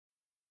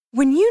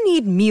When you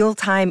need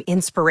mealtime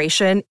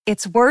inspiration,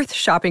 it's worth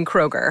shopping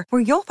Kroger,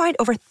 where you'll find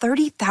over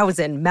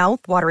 30,000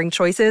 mouth-watering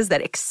choices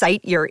that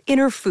excite your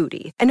inner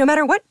foodie. And no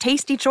matter what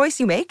tasty choice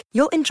you make,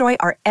 you'll enjoy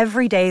our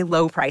everyday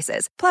low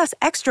prices, plus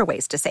extra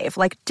ways to save,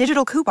 like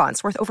digital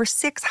coupons worth over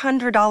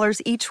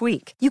 $600 each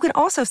week. You can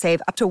also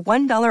save up to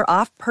 $1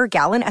 off per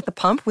gallon at the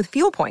pump with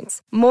fuel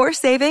points. More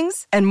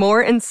savings and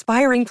more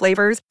inspiring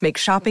flavors make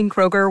shopping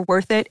Kroger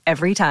worth it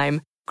every time.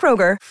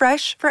 Kroger,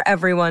 fresh for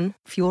everyone.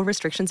 Fuel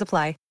restrictions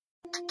apply.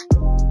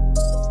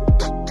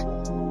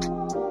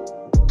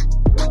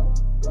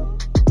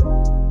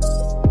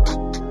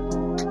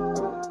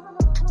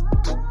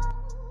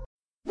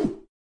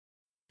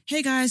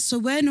 Hey guys, so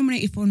we're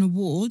nominated for an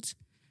award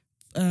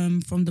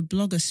from the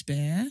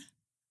blogosphere,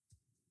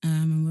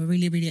 and we're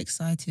really, really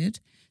excited.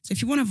 So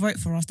if you want to vote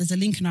for us, there's a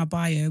link in our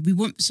bio. We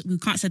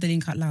can't say the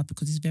link out loud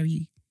because it's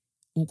very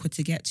awkward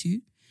to get to,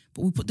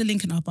 but we'll put the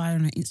link in our bio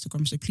on our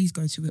Instagram, so please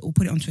go to it, or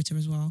put it on Twitter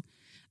as well.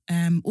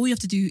 All you have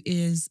to do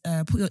is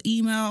put your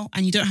email,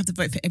 and you don't have to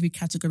vote for every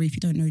category if you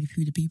don't know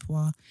who the people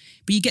are.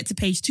 But you get to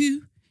page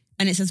 2,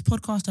 and it says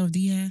Podcaster of the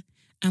Year,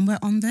 and we're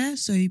on there.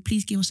 So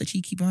please give us a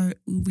cheeky vote.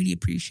 We really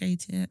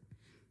appreciate it.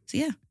 So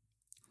yeah.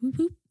 Whoop,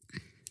 whoop.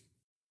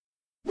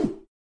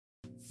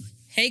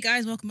 Hey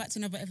guys, welcome back to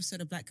another episode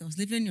of Black Girls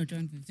Living. You're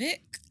joined with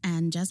Vic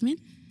and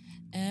Jasmine.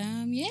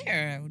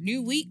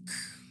 New week.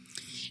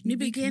 New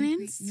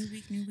beginnings.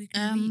 New week.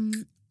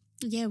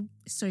 Yeah,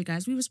 sorry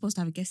guys, we were supposed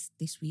to have a guest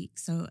this week,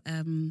 so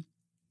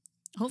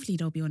hopefully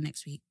they'll be on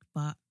next week,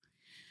 but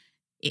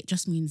it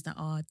just means that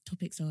our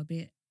topics are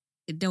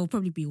they'll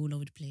probably be all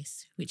over the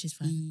place, which is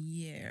fine.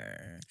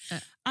 Yeah.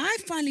 I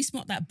finally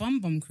smelled that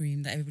bum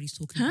cream that everybody's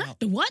talking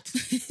about. The what?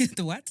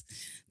 The what?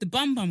 The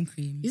bum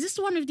cream. Is this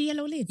the one with the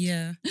yellow lid?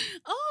 Yeah.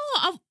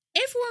 Oh,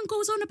 everyone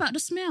goes on about the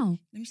smell.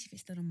 Let me see if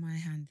it's still on my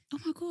hand. Oh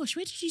my gosh,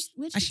 where did you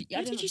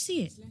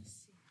see it?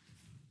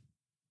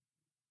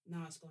 No,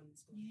 it's gone.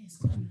 Yeah, it's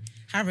gone.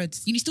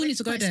 Harrods. You still need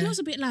to go there. It smells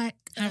a bit like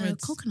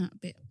coconut, a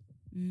bit.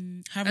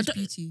 Harrods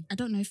Beauty. I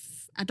don't know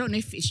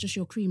if it's just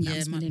your cream that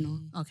I'm smelling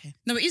or okay.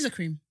 No, it is a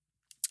cream.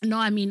 No,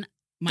 I mean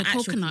my the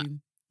actual coconut.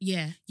 Cream.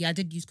 Yeah. Yeah, I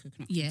did use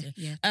coconut. Yeah.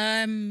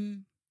 Yeah,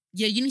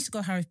 you need to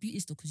go Harrods Beauty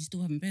still because you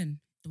still haven't been.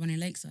 The one in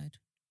Lakeside.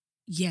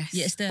 Yes.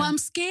 Yeah, it's there. But I'm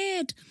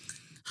scared.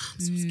 I'm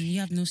so scared. You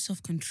have no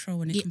self-control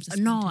when it comes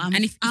to no,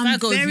 spending.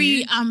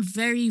 I'm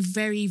very,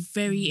 very,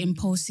 very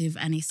impulsive,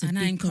 and it's a big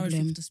I encourage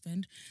problem. people to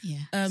spend.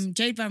 Yeah.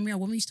 Jade Van Riel,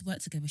 when we used to work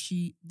together,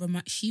 she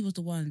was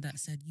the one that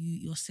said,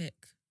 you're sick.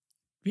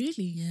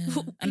 Really? Yeah.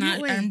 And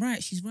I'm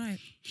right. She's right.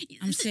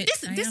 I'm sick.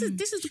 This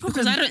is the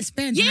problem. Because I don't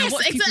spend. Yes, and I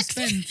watch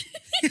exactly. people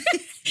spend.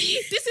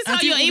 This is how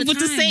you're able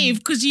to save,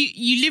 because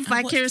you live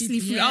vicariously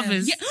through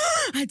others. Yeah,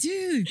 I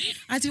do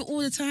it all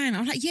the time.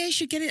 I'm like, yeah, you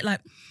should get it.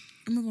 Like,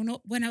 I remember I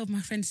went out with my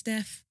friend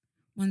Steph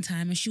one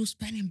time, and she was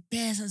spending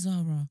bears at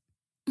Zara.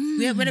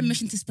 We had a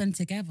mission to spend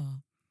together.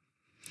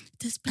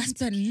 I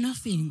spent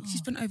nothing. She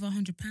spent over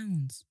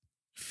 £100.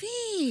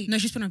 Fake. No,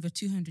 she spent over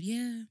 200.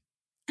 Yeah.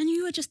 And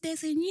you were just there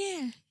saying,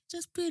 yeah,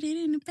 just put it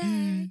in the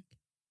bag.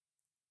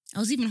 I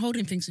was even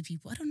holding things for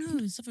people. I don't know.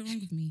 There's something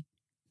wrong with me.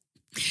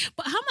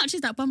 But how much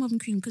is that bum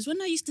cream? Because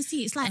when I used to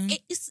see it, it's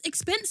like, it's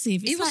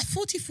expensive. It was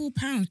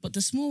 £44, but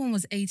the small one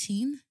was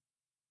 18.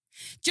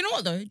 Do you know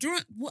what though? Do you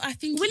know what I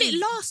think? Will it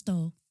last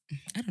though?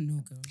 I don't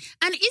know, girl.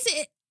 And is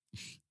it,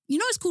 you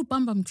know, it's called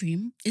bum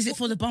cream. Is it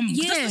for the bum?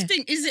 Yeah. That's the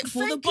thing. Is it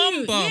for the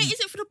bum? Yeah, is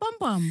it for the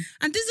bum?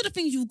 And these are the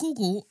things you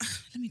Google.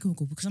 Let me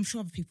Google, because I'm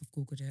sure other people have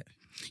Googled it.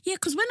 Yeah,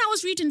 because when I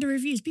was reading the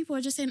reviews, people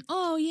were just saying,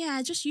 oh yeah,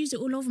 I just use it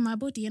all over my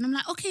body. And I'm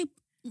like, okay.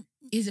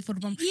 Is it for the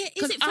bum? Yeah,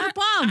 is it for the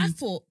bum? I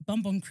thought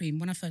bum cream,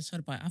 when I first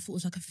heard about it, I thought it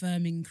was like a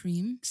firming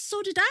cream.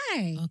 So did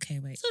I. Okay,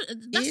 wait. So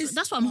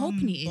that's what I'm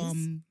hoping it is.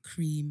 Bum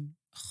cream.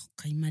 Oh,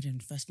 can you imagine?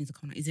 First things that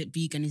come out. Is it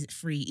vegan? Is it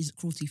free? Is it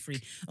cruelty free?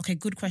 Okay,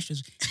 good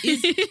questions.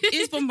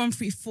 Is bum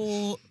free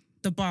for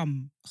the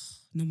bum? Oh,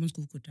 no one's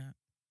Googled that.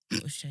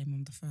 What a shame,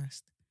 I'm the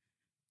first.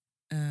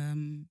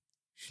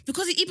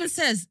 Because it even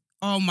says,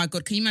 oh my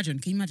God, can you imagine?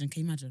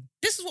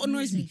 This is what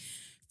annoys me.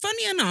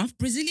 Funny enough,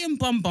 Brazilian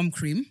bum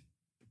cream,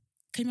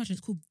 can you imagine?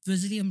 It's called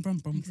Brazilian bum.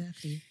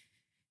 Exactly.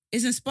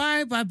 It's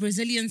inspired by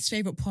Brazilians'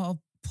 favourite part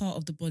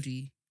of the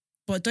body.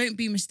 But don't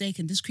be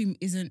mistaken, this cream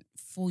isn't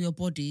for your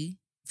body,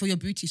 for your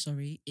booty,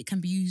 sorry. It can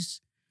be used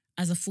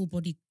as a full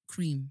body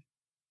cream.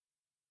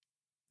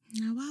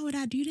 Now, why would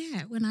I do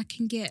that when I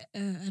can get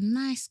a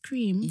nice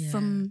cream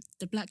from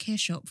the black hair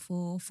shop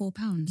for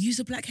 £4? Use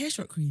a black hair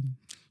shop cream.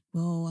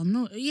 Well, I'm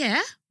not. Yeah.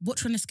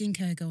 Watch when the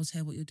skincare girls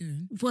hear what you're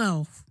doing.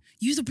 Well,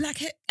 use a black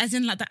hair, as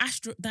in like the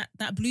Astro,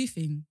 that blue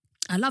thing.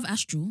 I love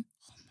Astral.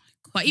 Oh my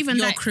God. But even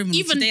you're that, a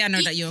criminal. Today I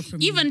know that you're a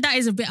criminal. Even that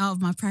is a bit out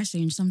of my price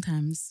range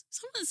sometimes.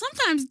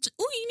 Sometimes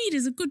all you need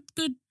is a good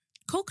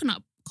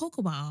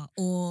cocoa butter,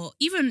 or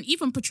even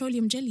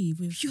petroleum jelly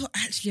with. You're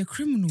actually a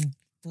criminal.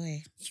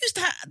 Boy. Use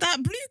that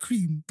blue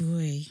cream.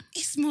 Boy.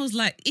 It smells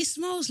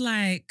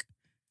like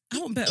I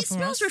want better It for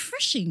smells us.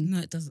 refreshing. No,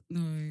 it doesn't.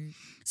 No.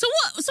 So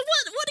what are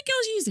the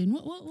girls using?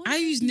 What I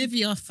use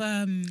Nivea Oh,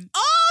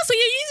 so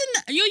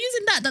you're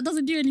using that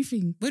doesn't do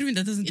anything. What do you mean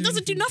that doesn't do It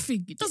doesn't do anything?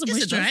 nothing. It doesn't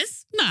Yes, it does.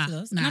 moisturize. Nah, It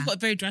does. nah. And I've got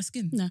very dry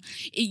skin. No,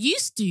 it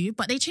used to,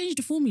 but they changed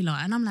the formula,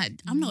 and I'm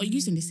like, I'm not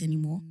using this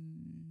anymore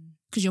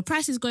because your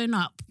price is going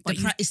up. But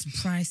It's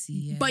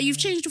pricey, yeah. but you've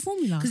changed the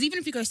formula. Because even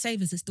if you go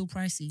Savers, it's still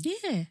pricey.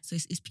 Yeah, So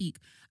it's peak.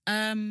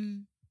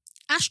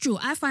 Astral,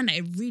 I find that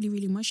it really,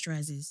 really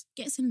moisturizes.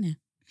 Gets in there.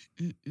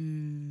 You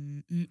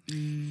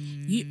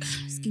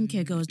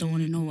skincare girls don't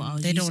want to know what I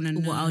was. They don't want to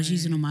know what I was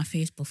using on my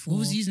face before. What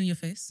was you using on your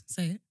face?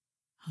 Say it.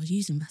 I was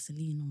using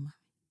Vaseline on my.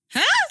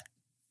 Huh?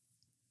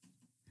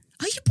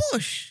 Are you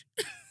bush?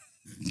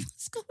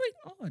 What's going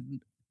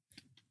on?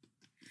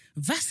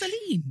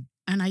 Vaseline.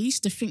 And I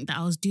used to think that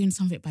I was doing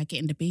something by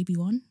getting the baby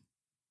one.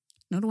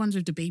 Not the ones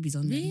with the babies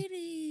on them.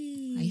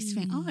 Really? I used to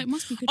think, oh, it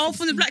must be good. Oh, for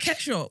from the skin. black hair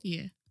shop?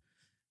 Yeah.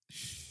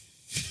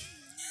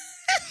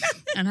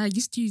 And I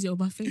used to use it on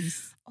my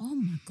face Oh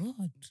my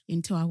God.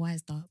 until I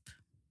wised up.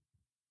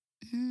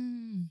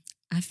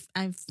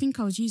 I think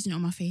I was using it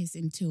on my face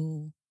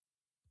until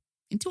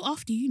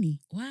after uni.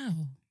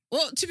 Wow.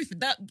 Well, to be fair,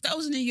 that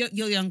was in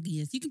your younger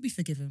years. You can be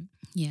forgiven.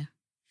 Yeah.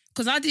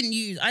 Because I didn't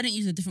use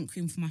a different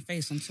cream for my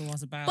face until I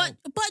was about But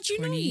do you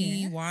know,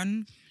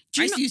 21.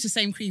 Do I you used to know- use the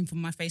same cream for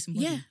my face and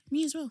body. Yeah,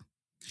 me as well.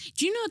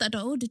 Do you know that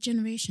the older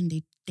generation,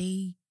 they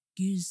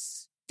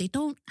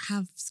don't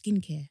have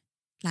skincare.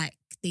 Like,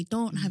 they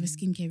don't have a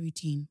skincare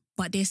routine.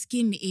 But their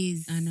skin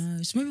is... I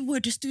know. So maybe we're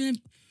just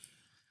doing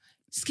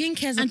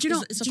skincare. And do you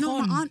know, it's a do you know what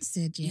con. my aunt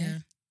said? Yeah.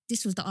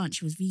 This was the aunt.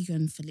 She was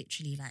vegan for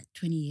literally like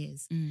 20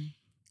 years. Mm.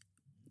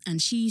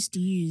 And she used to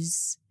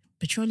use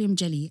petroleum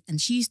jelly.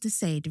 And she used to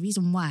say the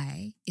reason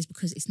why is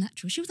because it's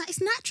natural. She was like,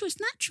 it's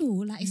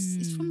natural. Like,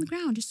 it's from the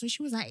ground. So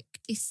she was like,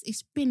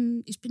 it's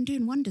been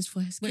doing wonders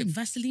for her skin. Wait,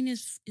 Vaseline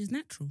is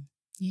natural?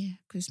 Yeah,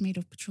 because it's made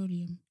of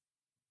petroleum.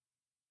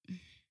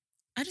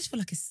 I just feel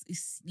like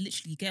it's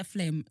literally get a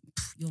flame,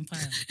 you're on fire.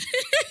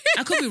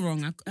 I could be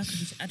wrong.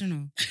 I don't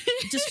know.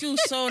 It just feels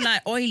so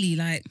like oily,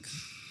 like.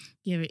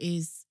 Yeah, it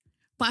is.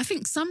 But I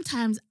think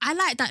sometimes I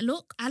like that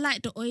look. I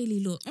like the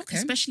oily look, Okay.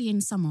 especially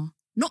in summer.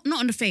 Not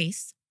on the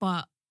face,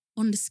 but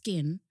on the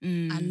skin.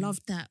 I love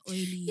that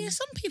oily. Yeah,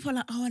 some people are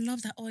like, oh, I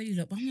love that oily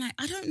look. But I'm like,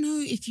 I don't know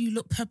if you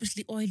look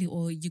purposely oily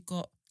or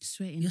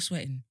sweating. you're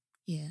sweating.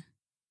 Yeah.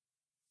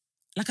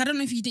 Like, I don't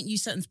know if you didn't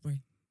use setting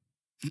spray.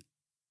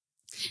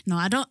 No,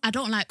 I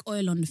don't like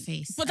oil on the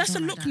face. But I that's a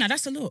don't look like that. now.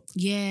 That's a look.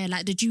 Yeah,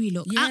 like the dewy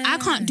look. I Yeah.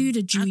 can't do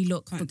the dewy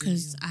look can't do it,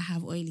 because yeah. I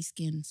have oily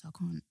skin, so I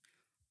can't.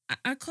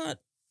 I can't.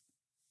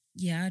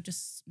 Yeah, I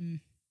just.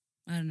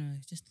 I don't know.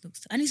 It just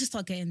looks. I need to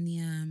start getting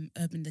the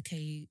Urban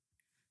Decay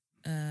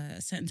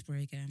setting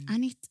spray again. I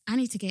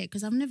need to get it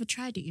because I've never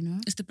tried it. You know,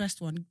 It's the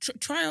best one.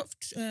 Try off.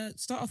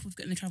 Start off with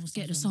getting the travel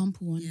get the size one.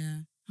 sample one. Yeah.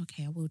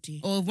 Okay, I will do.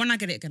 Or when I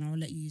get it again, I'll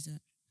let you use it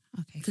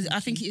Okay, because I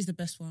thank think you. it is the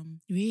best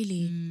one.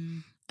 Really.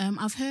 Mm.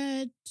 I've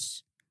heard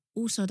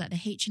also that the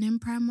H&M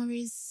primer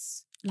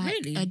is like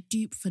Really? a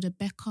dupe for the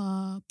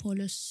Becca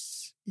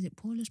Paulus. Is it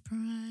Paulus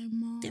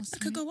primer? or Did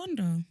Becca something? go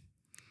under?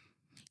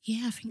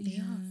 Yeah, I think they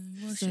Yeah, are.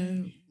 well, So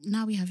sure.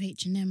 now we have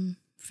H&M.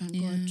 Thank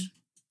Yeah. God.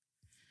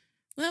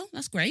 Well,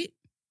 that's great.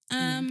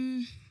 Yeah.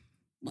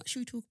 What should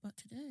we talk about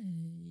today?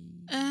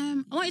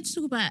 I wanted to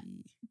talk about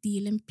the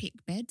Olympic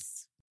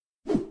beds.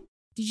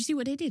 Did you see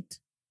what they did?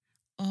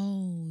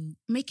 Oh,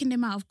 Making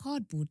them out of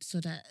cardboard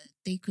so that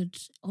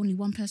only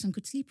one person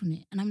could sleep on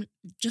it. And I'm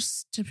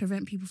just to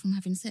prevent people from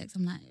having sex.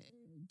 I'm like,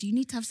 do you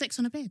need to have sex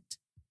on a bed?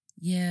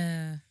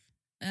 yeah.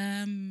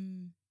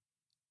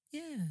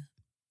 Yeah.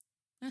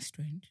 That's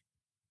strange.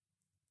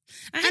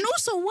 And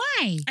also,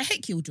 why? I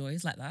hate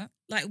killjoys like that.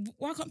 Like,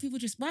 why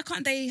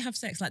can't they have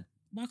sex? Like,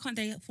 why can't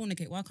they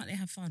fornicate? Why can't they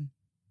have fun?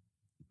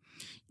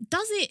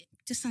 Does it?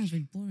 Just sounds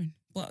really boring.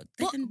 But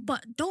they can.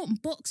 But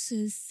don't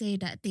boxers say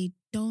that they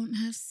don't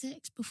have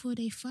sex before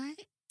they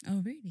fight?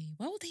 Oh, really?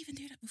 Why would they even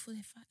do that before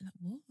they fight? Like,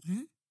 what?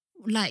 Huh?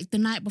 Like the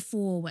night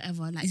before or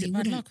whatever. Like Is they it bad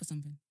wouldn't- luck or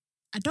something?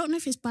 I don't know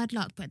if it's bad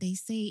luck, but they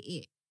say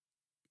it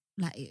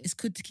like It's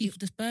good to keep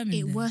the sperm in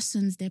it there.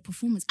 worsens their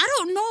performance. I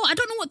don't know. I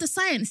don't know what the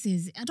science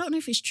is. I don't know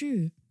if it's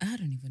true. I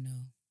don't even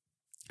know.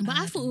 But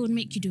I thought it don't would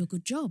make you know. do a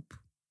good job.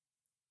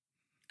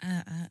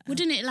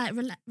 Wouldn't it like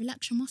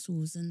relax your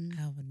muscles and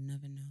I would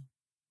never know.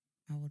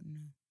 I wouldn't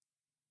know.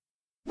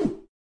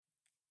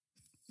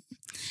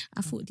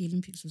 I thought the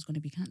Olympics was going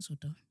to be cancelled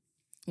though.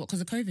 What,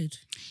 because of COVID?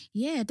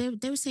 Yeah,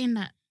 they were saying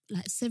that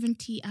like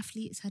 70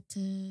 athletes had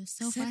to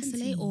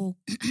self-isolate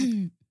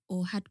 70?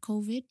 or had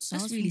COVID. So I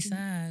That's was really thinking-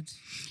 sad.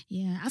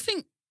 Yeah, I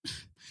think.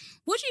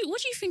 What do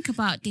you think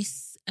about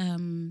this?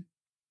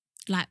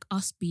 Like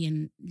us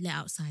being let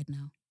outside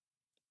now.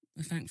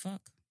 Thank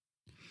fuck.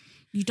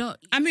 You don't.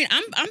 I mean,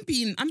 I'm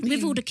being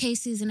With all the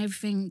cases and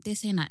everything, they're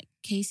saying that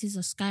cases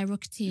are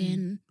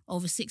skyrocketing.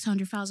 Over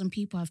 600,000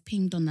 people have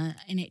pinged on the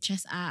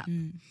NHS app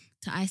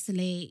to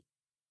isolate.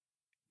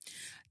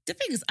 The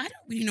thing is, I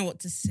don't really know what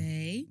to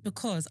say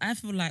because I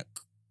feel like,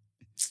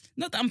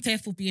 not that I'm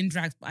fearful being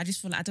dragged, but I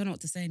just feel like I don't know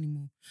what to say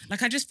anymore.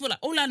 Like, I just feel like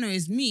all I know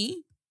is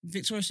me.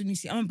 Victoria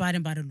Sunisi, I'm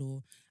abiding by the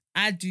law.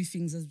 I do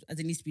things as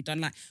it needs to be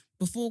done. Like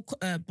before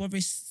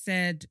Boris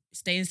said,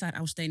 stay inside,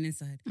 I was staying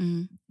inside. Do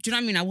you know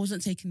what I mean? I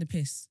wasn't taking the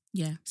piss.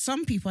 Yeah.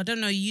 Some people, I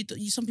don't know,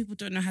 some people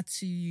don't know how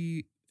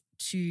to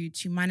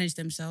manage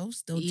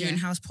themselves. They were doing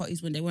house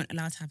parties when they weren't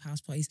allowed to have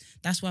house parties.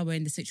 That's why we're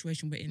in the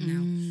situation we're in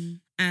now.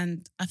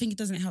 And I think it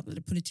doesn't help that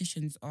the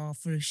politicians are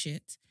full of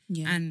shit.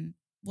 Yeah. And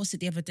what's it,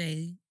 the other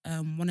day,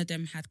 one of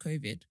them had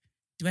COVID.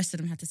 The rest of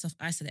them had to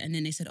self-isolate. And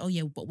then they said, oh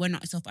yeah, but we're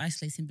not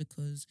self-isolating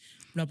because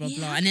blah, blah,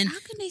 blah. And then how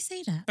can they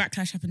say that?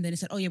 backlash happened. Then they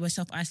said, oh yeah, we're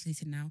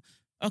self-isolating now.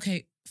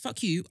 Okay,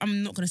 fuck you.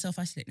 I'm not going to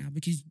self-isolate now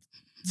because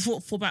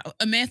for about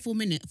a mere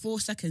 4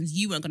 seconds,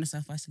 you weren't going to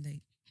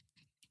self-isolate.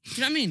 Do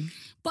you know what I mean?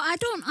 But I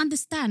don't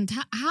understand.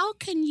 How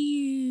can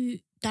you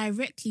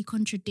directly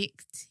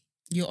contradict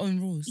your own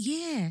rules?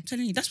 Yeah. I'm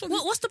telling you, that's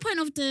what's the point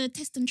of the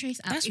test and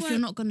trace app if you're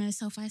not going to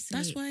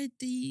self-isolate? That's why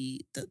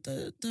the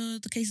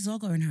cases are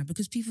going high,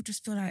 because people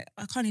just feel like,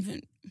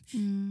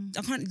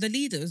 the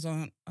leaders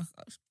aren't,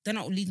 they're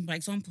not leading by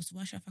example, so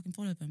why should I fucking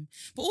follow them?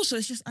 But also,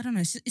 it's just, I don't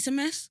know, it's a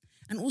mess.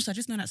 And also, I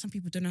just know that some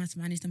people don't know how to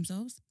manage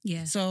themselves.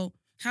 Yeah. So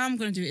how I'm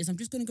going to do it is I'm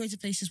just going to go to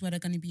places where they're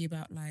going to be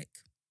about like,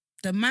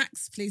 the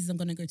max places I'm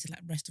going to go to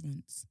like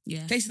restaurants.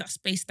 Yeah. Places that are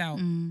spaced out.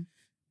 You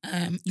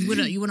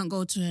wouldn't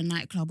go to a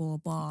nightclub or a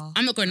bar.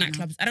 I'm not going to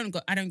nightclubs. I don't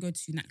go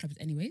to nightclubs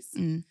anyways.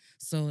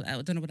 So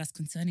I don't know what that's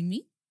concerning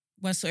me.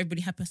 Well, so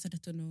everybody happy. I said, I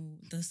don't know.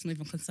 That's not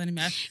even concerning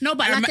me. No,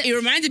 but it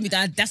reminded me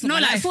that that's not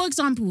my life. For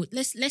example,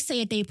 let's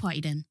say a day party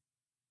then.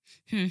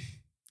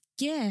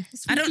 Yeah.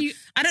 I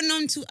don't know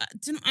until,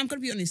 I'm going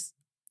to be honest.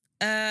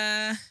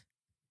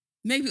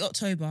 Maybe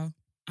October.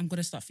 I'm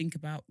gonna start thinking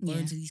about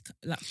going to these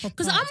like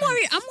because I'm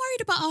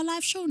worried about our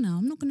live show now.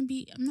 I'm not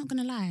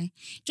gonna lie.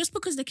 Just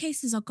because the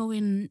cases are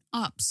going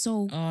up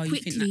so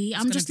quickly,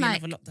 I'm just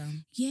like,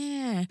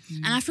 yeah.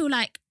 And I feel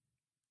like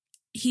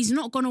he's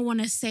not gonna want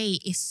to say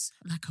it's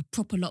like a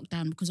proper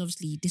lockdown because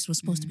obviously this was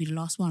supposed to be the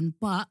last one.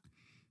 But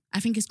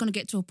I think it's gonna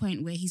get to a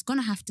point where he's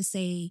gonna have to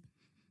say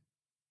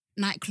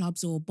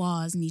nightclubs or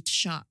bars need to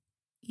shut.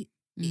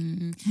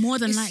 More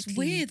than likely. It's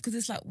weird because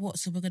it's like, what?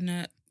 So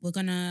we're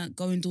gonna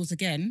go indoors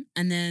again,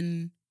 and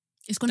then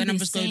it's gonna be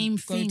the same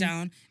go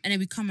down, and then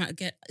we come out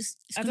again.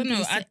 I don't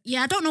know. I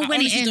don't know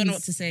when it ends. I don't know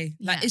what to say.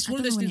 Like it's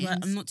one of those things where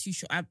I'm not too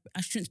sure. I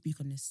shouldn't speak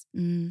on this.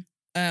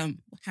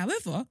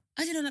 However,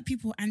 I didn't know that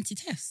people are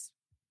anti-test.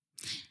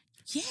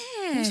 Yeah.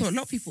 Also, a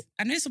lot of people.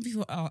 I know some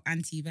people are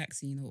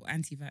anti-vaccine or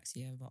anti-vax.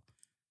 Yeah, but.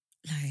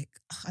 Like,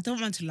 I don't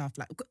want to laugh.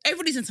 Like,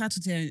 everybody's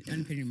entitled to their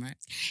own opinion, right?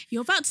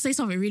 You're about to say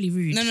something really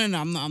rude. No,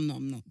 I'm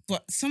not.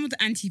 But some of the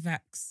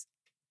anti-vax,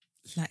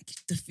 like,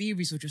 the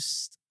theories were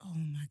just, oh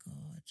my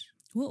God.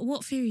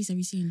 What theories have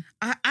you seen?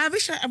 I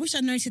wish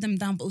I noted them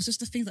down, but it was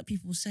just the things that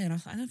people were saying. I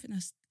was like, I don't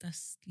think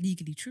that's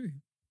legally true.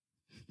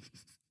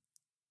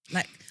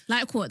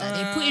 Like what? That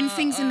they're putting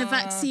things in the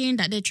vaccine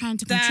that they're trying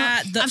to control.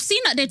 I've seen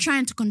that they're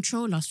trying to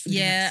control us through the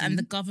vaccine. And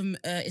the government,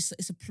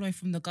 it's a ploy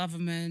from the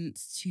government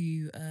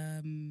to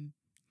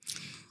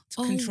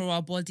control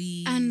our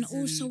bodies. And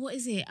also, what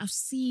is it? I've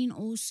seen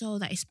also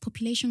that it's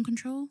population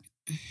control.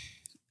 Do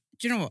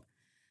you know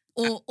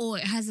what? Or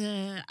it has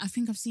I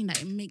think I've seen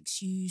that it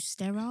makes you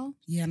sterile.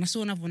 Yeah, and I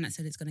saw another one that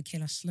said it's going to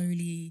kill us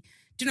slowly.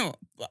 Do you know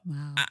what?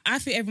 Wow. I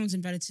think everyone's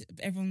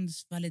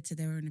valid to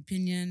their own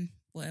opinion.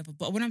 Whatever,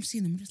 but when I'm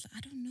seeing them, I'm just like,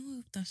 I don't know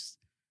if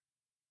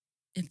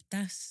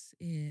that's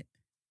it.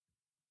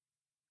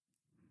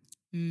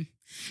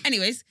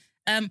 Anyways,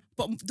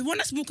 but the one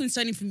that's more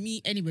concerning for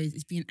me, anyways,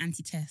 is being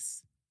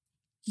anti-test.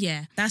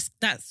 Yeah, that's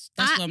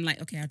where I'm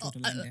like, okay, I draw the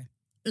line there.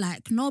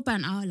 Like no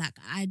banter. Like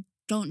I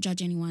don't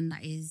judge anyone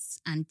that is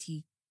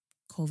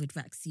anti-COVID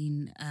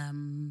vaccine.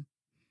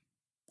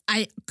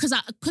 Because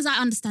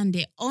I understand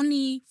it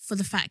only for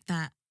the fact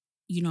that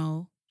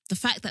the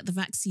fact that the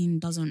vaccine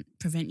doesn't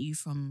prevent you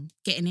from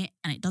getting it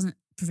and it doesn't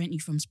prevent you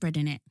from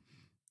spreading it,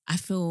 I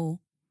feel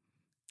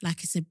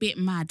like it's a bit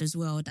mad as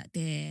well that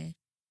they're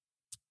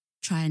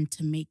trying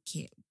to make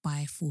it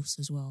by force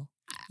as well.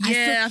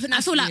 Yeah,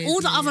 I feel like all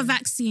the other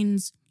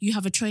vaccines, you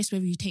have a choice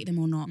whether you take them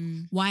or not.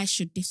 Why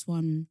should this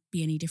one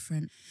be any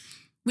different?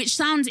 Which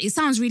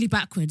sounds really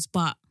backwards,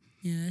 but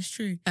yeah, it's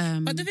true.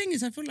 But the thing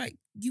is, I feel like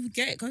you would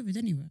get COVID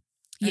anyway.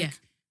 Like, yeah,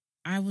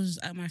 I was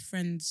at my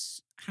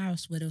friend's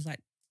house where there was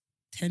like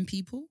 10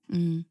 people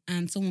and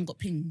someone got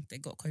pinged, they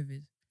got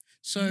COVID.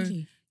 So,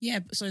 really? Yeah,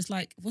 so it's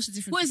like, what's the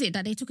difference? What is it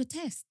that they took a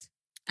test?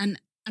 And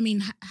I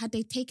mean, had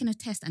they taken a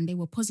test and they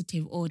were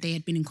positive or they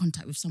had been in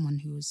contact with someone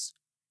who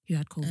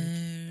had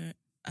COVID?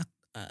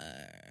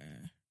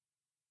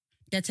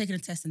 They're taking a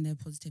test and they're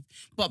positive.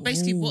 But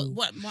basically, what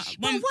why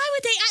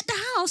were they at the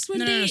house when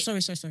No,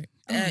 sorry.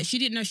 Oh. She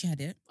didn't know she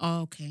had it.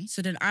 Oh, okay.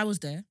 So then I was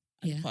there.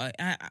 Yeah.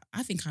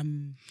 I think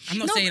I'm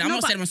not saying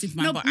I'm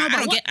Superman, but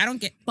I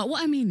don't get. But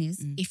what I mean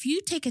is, if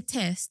you take a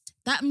test,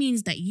 that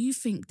means that you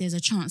think there's a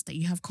chance that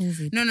you have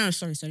COVID. No,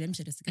 sorry. Let me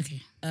say this again.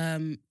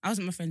 Okay. I was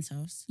at my friend's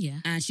house. Yeah.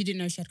 And she didn't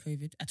know she had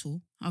COVID at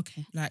all.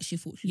 Okay. Like she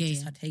thought she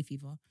just had hay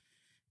fever.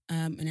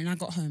 And then I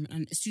got home,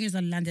 and as soon as I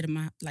landed in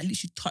literally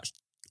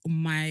touched on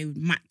my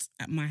mat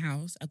at my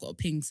house, I got a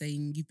ping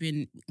saying you've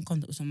been in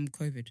contact with someone with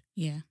COVID.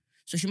 Yeah.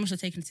 So she must have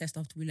taken the test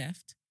after we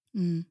left.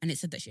 And it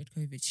said that she had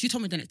COVID. She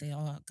told me the next day,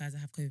 oh, guys, I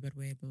have COVID, by the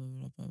way, blah, blah,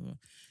 blah, blah, blah.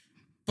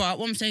 But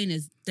what I'm saying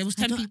is, there was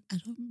 10 people. I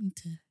don't mean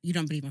to. You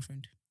don't believe my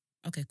friend?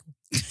 Okay, cool.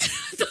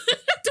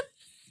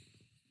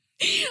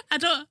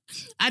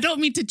 I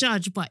don't mean to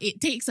judge, but it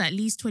takes at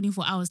least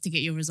 24 hours to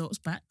get your results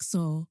back.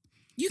 So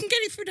you can get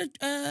it through the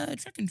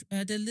tracking,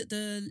 I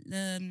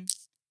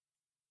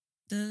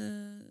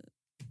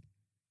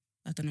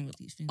don't know what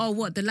these things. Oh,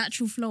 what, the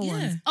lateral flow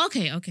ones?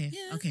 Okay.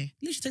 Yeah. Okay.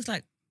 Literally takes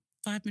like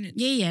 5 minutes.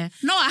 Yeah.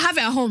 No, I have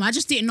it at home. I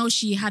just didn't know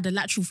she had a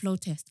lateral flow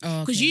test. Oh,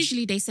 because okay.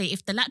 usually they say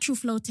if the lateral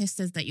flow test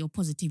says that you're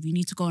positive, you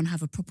need to go and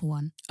have a proper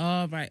one.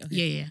 Oh, right. Okay.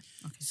 Yeah.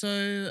 Okay.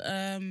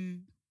 So,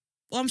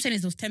 what I'm saying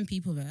is there was 10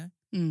 people there,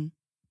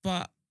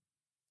 but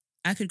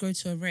I could go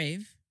to a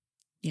rave.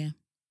 Yeah.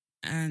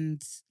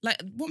 And like,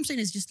 what I'm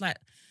saying is just like,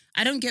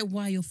 I don't get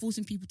why you're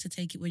forcing people to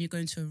take it when you're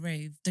going to a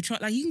rave.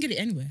 Like, you can get it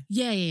anywhere.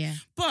 Yeah.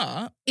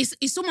 But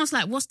it's almost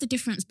like, what's the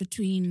difference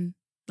between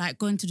like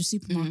going to the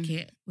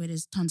supermarket where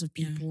there's tons of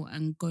people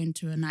and going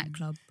to a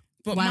nightclub?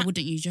 But why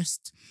wouldn't you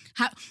just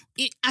have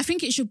it? I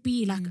think it should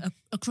be like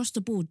across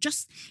the board.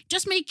 Just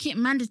make it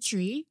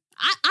mandatory.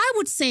 I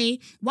would say,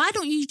 why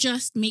don't you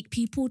just make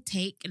people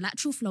take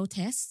lateral flow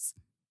tests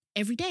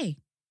every day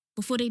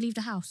before they leave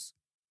the house?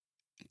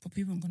 But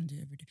people aren't going to do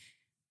it every day.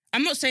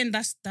 I'm not saying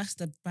that's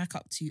the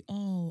backup to,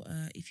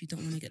 if you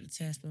don't want to get the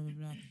test, blah,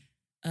 blah,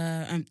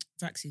 blah.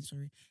 Vaccine,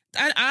 sorry.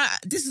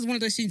 This is one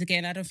of those things,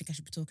 again, I don't think I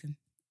should be talking.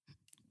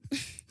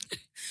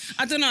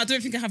 I don't know. I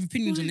don't think I have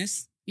opinions on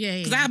this. Yeah.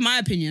 Because I have my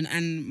opinion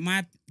and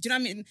my... Do you know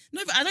what I mean?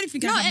 No, but I don't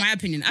think I have my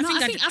opinion. I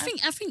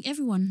think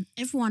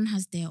everyone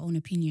has their own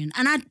opinion.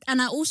 And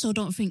I also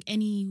don't think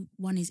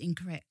anyone is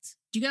incorrect.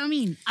 Do you get what I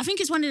mean? I think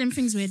it's one of them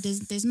things where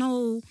there's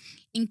no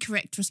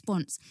incorrect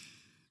response.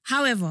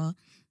 However,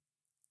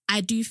 I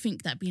do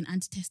think that being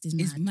anti-test is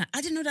mad. I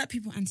didn't know that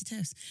people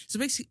anti-test. So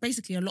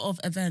basically, a lot of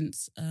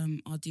events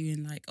are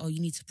doing like, you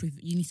need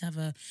to have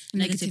a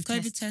negative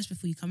COVID test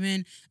before you come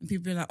in, and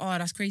people are like, oh,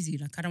 that's crazy.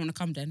 Like, I don't want to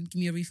come then. Give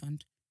me a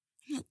refund.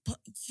 I'm like, but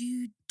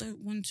you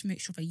don't want to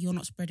make sure that you're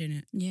not spreading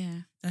it.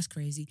 Yeah, that's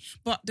crazy.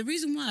 But the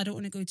reason why I don't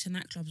want to go to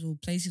nightclubs or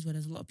places where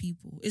there's a lot of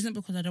people isn't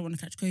because I don't want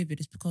to catch COVID.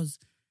 It's because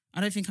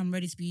I don't think I'm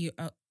ready to be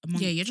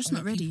among. Yeah, you're just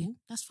not ready. People.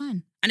 That's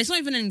fine. And it's not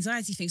even an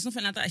anxiety thing. It's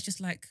nothing like that. It's just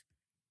like.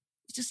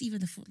 It's just even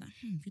the thought like,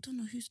 you don't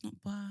know who's not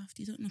bathed.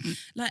 You don't know.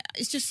 Like,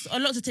 it's just a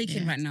lot to take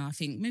in right now, I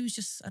think. Maybe it's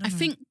just, I don't know. I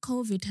think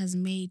COVID has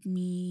made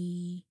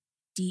me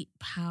deep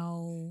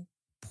how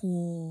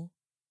poor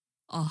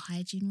our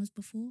hygiene was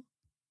before.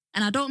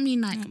 And I don't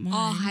mean like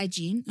our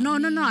hygiene. No.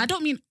 I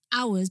don't mean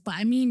ours, but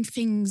I mean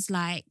things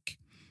like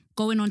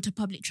going onto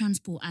public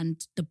transport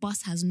and the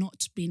bus has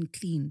not been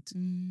cleaned.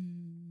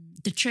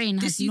 The train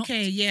has not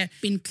been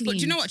cleaned. But do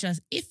you know what,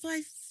 Jazz? If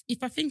I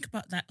think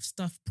about that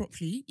stuff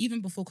properly, even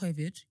before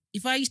COVID,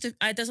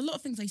 there's a lot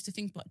of things I used to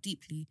think about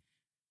deeply,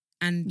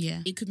 and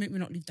it could make me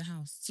not leave the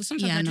house. So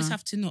sometimes I just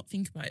have to not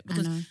think about it,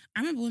 because I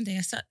remember one day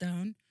I sat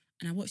down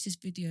and I watched this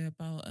video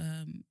about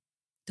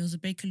there was a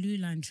Bakerloo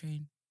line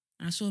train,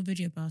 and I saw a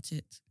video about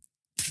it.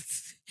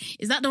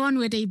 Is that the one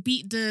where they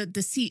beat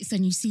the seats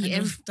and you see and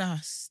every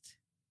dust?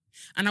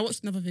 And I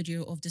watched another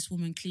video of this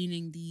woman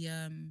cleaning the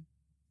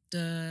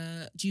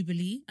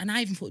Jubilee, and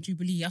I even thought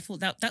Jubilee. I thought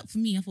that for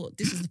me, I thought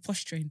this is the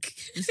posh train.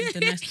 This is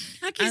the nice.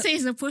 How can you say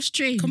it's a posh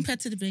train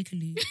compared to the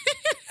Bakerloo?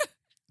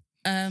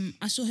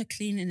 I saw her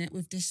cleaning it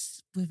with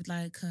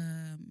like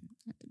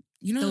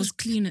those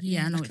cleaner.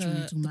 Yeah, I know what you're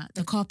talking about.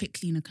 The carpet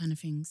cleaner kind of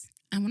things.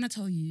 And when I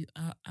tell you,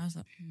 I was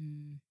like,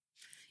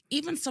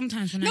 Even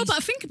sometimes when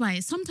but think about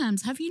it.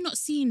 Sometimes, have you not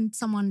seen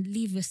someone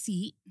leave a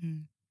seat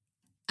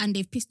and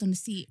they've pissed on the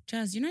seat?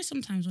 Jazz,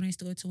 sometimes when I used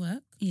to go to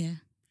work,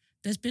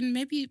 there's been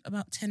maybe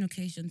about 10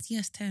 occasions,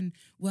 10,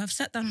 where I've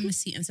sat down on the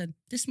seat and said,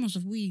 this smells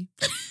of wee.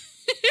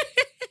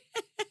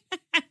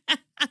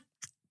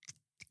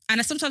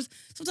 And sometimes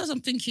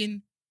I'm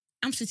thinking,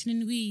 I'm sitting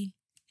in wee.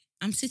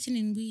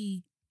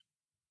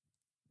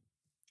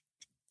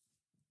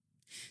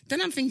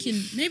 Then I'm thinking,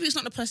 maybe it's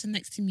not the person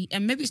next to me,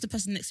 and maybe it's the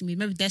person next to me.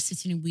 Maybe they're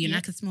sitting in wee and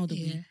I can smell the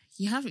wee.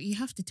 You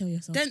have to tell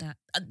yourself that.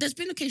 There's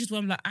been occasions where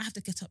I'm like, I have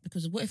to get up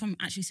because what if I'm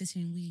actually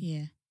sitting in wee?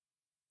 Yeah.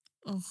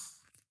 Oh.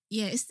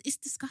 Yeah, it's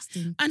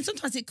disgusting. And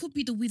sometimes it could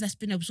be the wee that's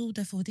been absorbed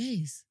there for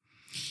days.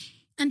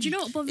 And you know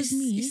what bothers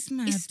me? It's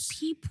mad. It's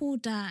people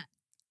that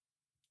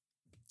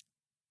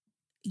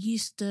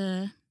used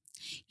to...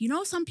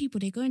 some people,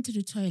 they go into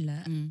the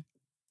toilet and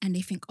they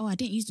think, I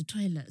didn't use the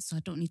toilet, so I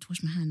don't need to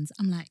wash my hands.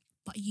 I'm like,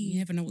 but you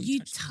never know what you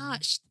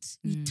touched.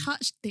 You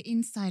touched the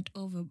inside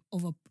of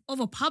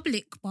a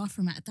public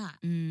bathroom at that.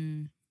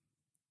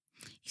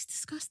 It's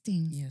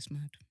disgusting. Yeah, it's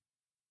mad.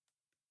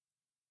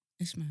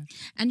 It's mad.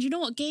 And you know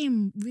what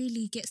game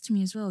really gets to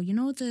me as well? You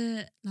know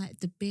the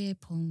beer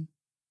pong?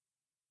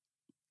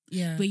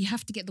 Yeah. Where you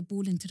have to get the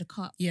ball into the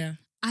cup? Yeah.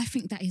 I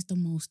think that is the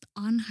most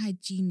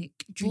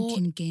unhygienic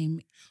drinking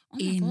game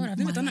in my life. I've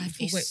never done that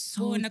before. It's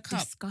so in a cup.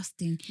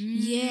 Disgusting.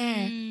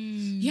 Yeah.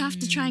 You have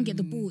to try and get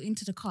the ball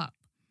into the cup.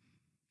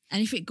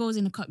 And if it goes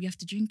in a cup, you have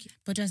to drink it.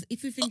 But just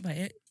if you think about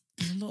it,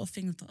 there's a lot of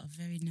things that are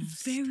very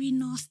nasty. Very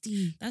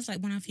nasty. That's like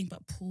when I think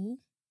about pool.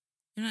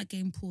 You know that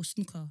game pool,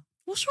 snooker.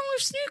 What's wrong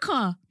with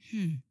snooker?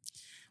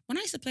 When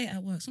I used to play it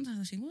at work, sometimes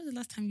I think, when was the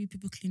last time you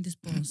people cleaned this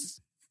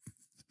balls?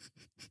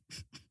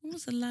 When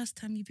was the last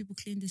time you people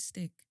cleaned this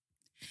stick?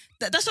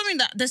 That's something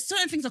that there's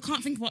certain things I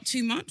can't think about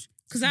too much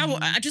because I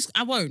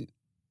won't.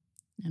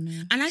 I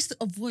know. And I used to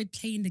avoid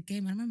playing the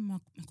game. I remember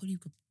my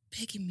colleague was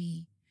begging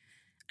me,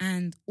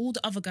 and all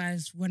the other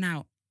guys went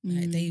out.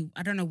 Like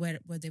I don't know where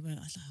they went.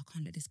 I was like, I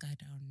can't let this guy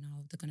down.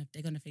 No, they're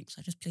gonna think. So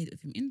I just played it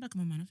with him. In the back of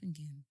my mind, I'm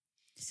thinking,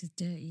 this is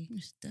dirty.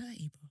 It's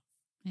dirty, bro.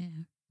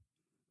 Yeah.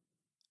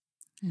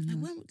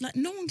 Like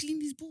no one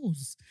cleaned these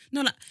balls.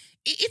 No, like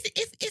if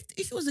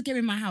it was a game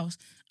in my house,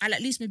 I'd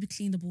at least maybe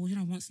clean the balls,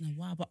 once in a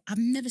while. But I've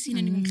never seen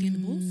anyone clean the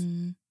balls.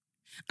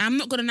 I'm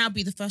not gonna now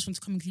be the first one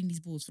to come and clean these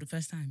balls for the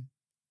first time.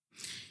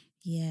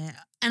 Yeah,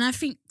 and I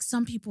think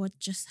some people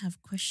just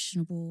have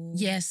questionable.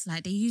 Yes,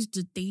 like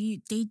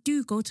they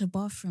do go to a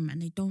bathroom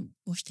and they don't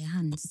wash their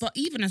hands. But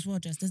even as well,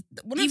 Jess,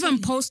 even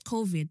post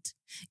COVID,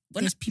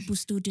 there's people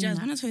still doing Jess,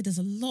 that. When I tell you, there's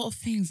a lot of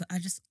things that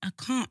I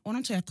can't. When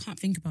I'm telling you, I can't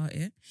think about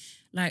it.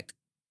 Like,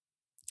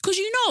 because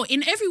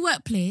in every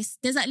workplace,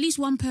 there's at least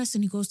one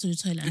person who goes to the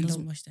toilet and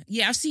doesn't wash that.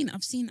 Yeah, I've seen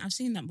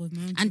that with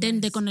my own. And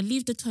then they're gonna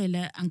leave the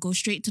toilet and go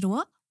straight to the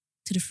what?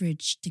 To the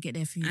fridge to get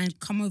their food. And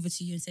come over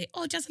to you and say,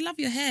 "Oh, Jess, I love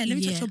your hair. Let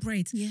me touch your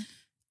braids." Yeah.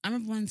 I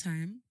remember one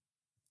time,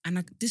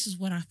 and this is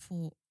what I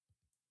thought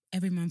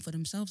every man for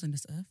themselves on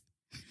this earth.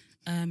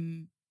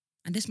 And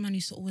this man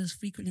used to always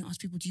frequently ask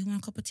people, "Do you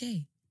want a cup of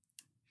tea?"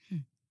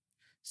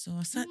 So I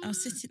was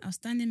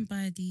standing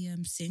by the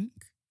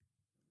sink.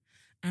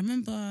 I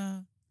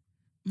remember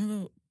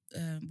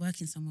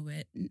working somewhere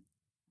where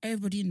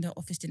everybody in the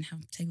office didn't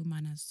have table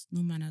manners,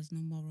 no morals,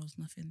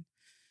 nothing.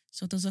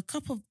 So there's a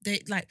cup of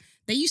they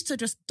used to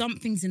just dump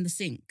things in the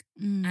sink,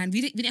 and we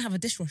didn't have a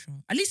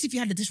dishwasher. At least if you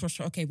had a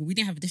dishwasher, okay, but we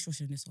didn't have a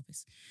dishwasher in this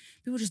office.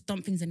 People just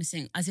dump things in the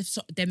sink as if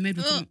their maid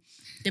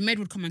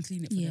would come and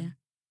clean it for them.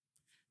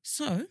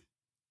 So,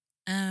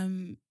 I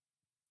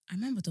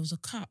remember there was a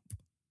cup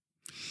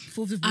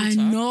full of water. I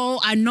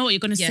know what you're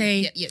gonna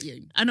say. Yeah.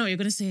 I know what you're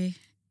gonna say.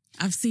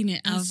 I've seen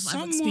it. I've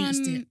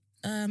experienced it.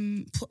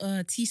 Put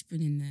a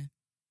teaspoon in there.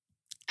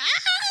 No,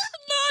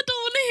 I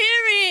don't want to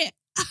hear it.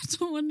 I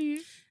don't want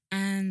to.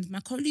 And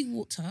my colleague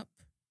walked up,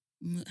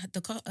 had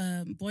the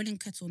boiling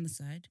kettle on the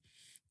side,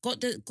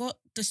 got the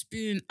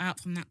spoon out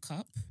from that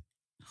cup,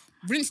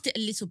 rinsed it a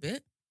little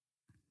bit,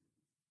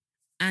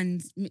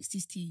 and mixed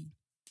his tea.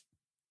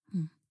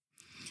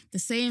 The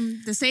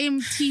same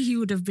tea he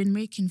would have been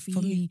making for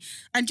you. Me.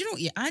 And do you know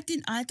what? Yeah,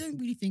 I don't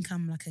really think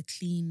I'm like a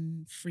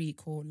clean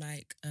freak or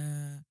like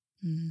I'm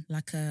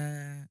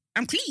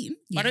clean,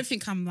 but I don't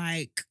think I'm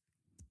like.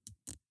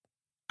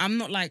 I'm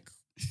not like.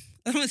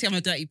 I don't want to say I'm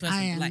a dirty person.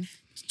 I am. Like,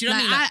 do you know what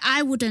I mean? Like,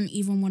 I wouldn't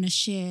even want to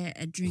share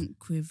a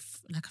drink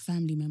with like a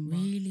family member.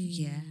 Really?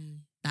 Yeah.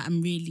 That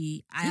I'm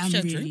really. I am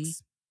share really.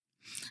 drinks?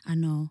 I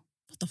know.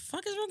 What the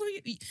fuck is wrong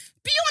with you?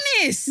 Be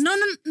honest.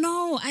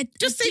 No. I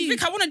just say,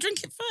 Vic, I want to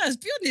drink it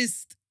first. Be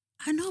honest.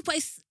 I know, but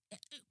it's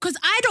because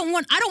I don't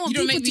want you don't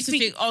people make to me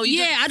think. Oh,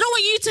 I don't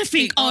want you to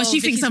think. Oh, she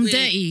thinks I'm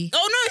dirty.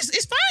 Oh no,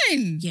 it's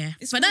fine. Yeah,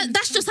 it's but fine.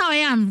 that's just how I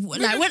am. No,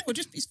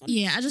 it's fun.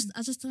 Yeah, I just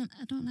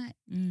don't like.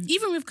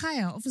 Even with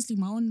Kaya, obviously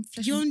my own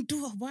flesh. Your own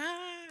daughter.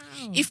 Wow.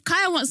 If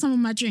Kaya wants some of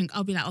my drink,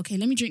 I'll be like, okay,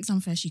 let me drink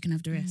some first. You can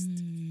have the rest.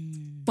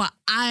 But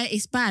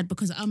it's bad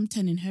because I'm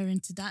turning her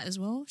into that as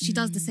well. She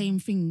does the same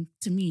thing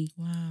to me.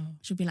 Wow.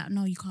 She'll be like,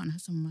 no, you can't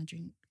have some of my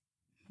drink.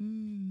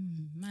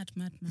 Mad.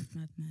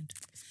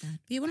 It's bad.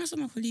 Yeah, when I saw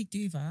my colleague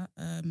do that,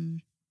 I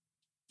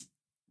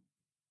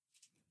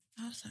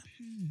was like,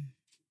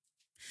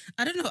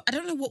 I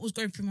don't know what was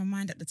going through my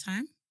mind at the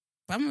time,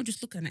 but I remember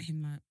just looking at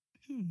him like,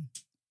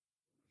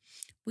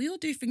 we all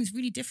do things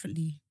really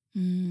differently.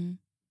 Things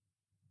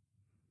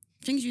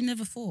you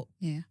never thought.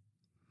 Yeah.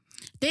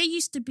 There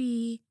used to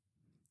be,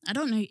 I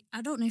don't know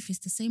if it's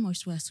the same or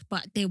it's worse,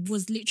 but there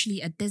was literally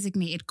a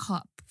designated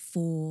cup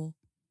for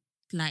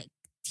like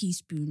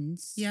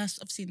teaspoons. Yes,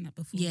 I've seen that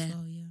before as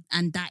well, yeah.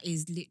 And that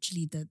is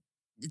literally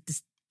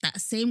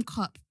that same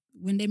cup,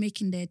 when they're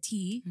making their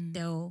tea,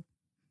 they'll,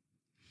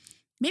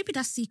 maybe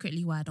that's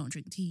secretly why I don't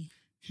drink tea.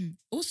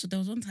 Also, there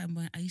was one time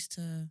where I used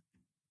to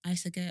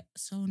get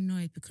so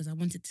annoyed because I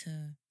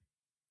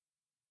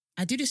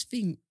do this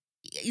thing.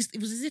 It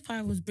was as if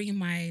I was bringing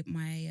my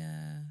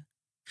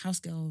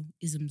house girl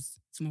isms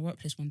to my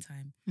workplace one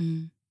time,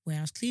 where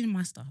I was cleaning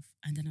my stuff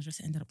and then I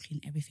just ended up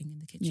cleaning everything in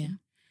the kitchen. Yeah.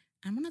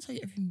 And when I tell you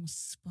everything was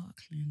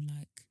sparkling,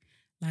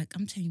 like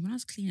I'm telling you, when I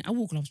was cleaning, I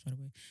wore gloves by the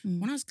way.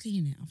 When I was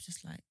cleaning it, I was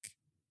just like,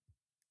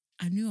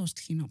 I knew I was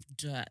cleaning up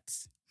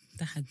dirt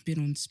that had been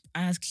on.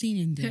 I was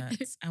cleaning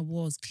dirt. I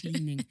was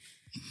cleaning,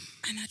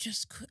 and I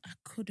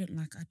couldn't.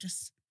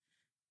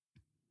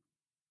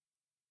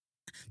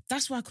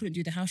 That's why I couldn't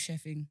do the house share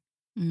thing.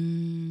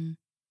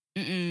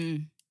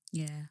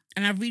 Yeah.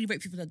 And I really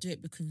rate people that do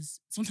it because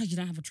sometimes you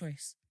don't have a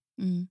choice.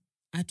 I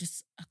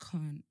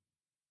can't.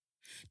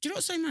 Do you know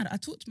what's so mad? I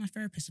talked to my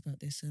therapist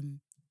about this, and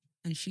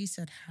she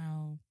said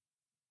how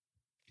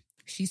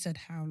she said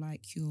how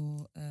like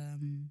your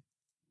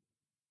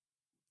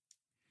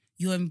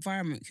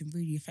environment can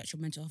really affect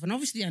your mental health. And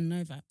obviously I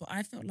know that, but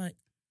I felt like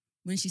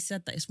when she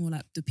said that, it's more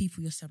like the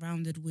people you're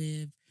surrounded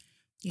with.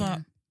 Yeah. But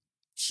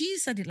she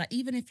said it like,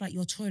 even if like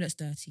your toilet's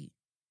dirty.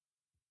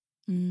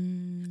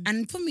 Mm.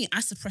 And for me,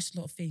 I suppress a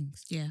lot of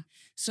things. Yeah.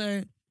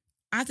 So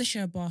I have to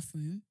share a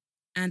bathroom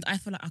and I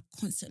feel like I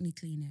constantly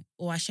clean it.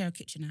 Or I share a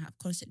kitchen, I have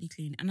constantly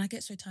clean it. And I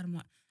get so tired, I'm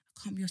like,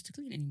 I can't be asked to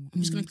clean it anymore.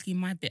 I'm just going to clean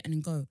my bit and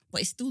then go.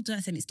 But it's still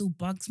dirty and it still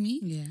bugs me.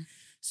 Yeah.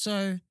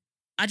 So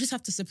I just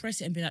have to suppress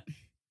it and be like,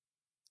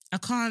 I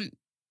can't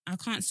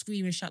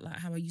scream and shout like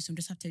how I used to. I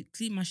just have to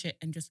clean my shit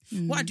and just,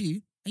 what I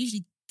do, I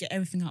usually get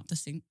everything out the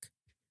sink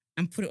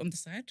and put it on the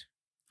side.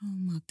 Oh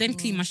my god. Then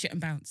clean my shit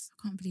and bounce.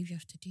 I can't believe you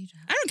have to do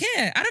that. I don't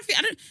care.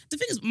 The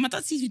thing is, my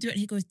dad sees me do it and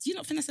he goes, do you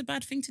not think that's a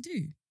bad thing to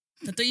do?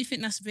 But don't you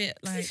think that's a bit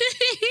like...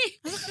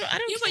 I don't Yeah,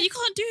 care. but you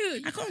can't do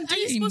it. I can't do Are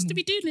it you supposed to anymore.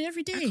 be doing it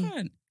every day? I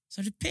can't.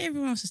 So I just pay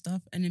everyone else's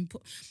stuff and then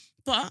put...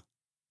 But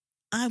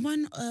I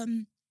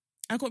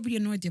got really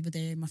annoyed the other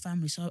day in my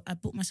family, so I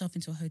booked myself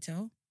into a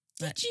hotel.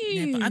 Did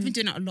Yeah, you? but I've been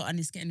doing that a lot and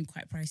it's getting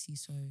quite pricey,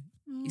 so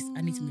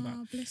I need to move out.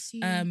 Oh, bless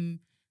you.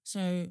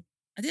 So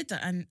I did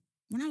that, and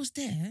when I was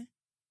there,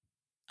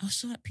 I was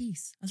so at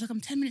peace. I was like,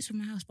 I'm 10 minutes from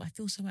my house, but I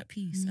feel so at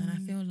peace. And I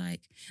feel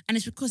like, and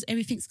it's because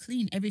everything's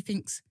clean.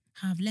 Everything's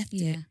how I've left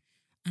it.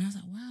 And I was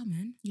like, wow,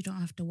 man. You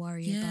don't have to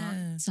worry Yeah.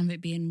 about some of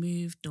it being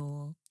moved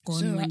or gone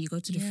So, when you go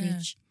to the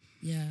fridge.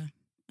 Yeah.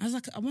 I was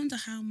like, I wonder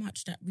how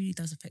much that really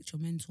does affect your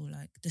mental,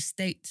 like the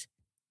state,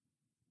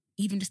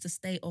 even just the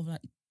state of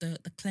like the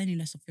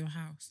cleanliness of your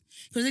house.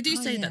 Because they do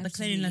say that the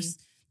cleanliness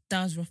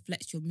does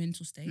reflect your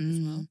mental state as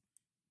well.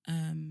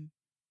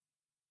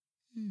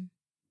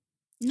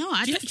 No,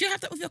 do you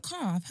have that with your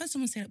car? I've heard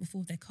someone say that before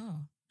with their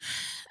car.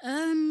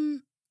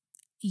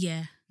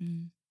 Yeah.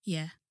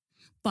 Yeah.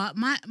 But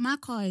my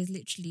car is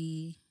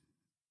literally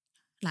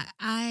like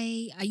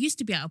I used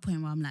to be at a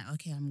point where I'm like,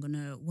 okay, I'm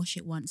gonna wash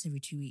it once every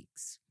 2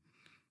 weeks.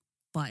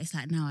 But it's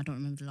like now I don't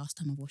remember the last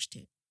time I washed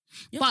it.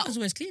 Your car's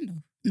always clean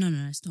though.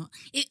 No, it's not.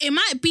 It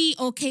might be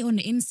okay on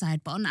the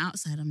inside, but on the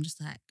outside, I'm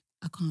just like,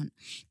 I can't.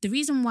 The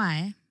reason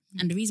why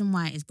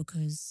is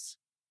because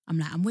I'm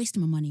like, I'm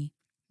wasting my money.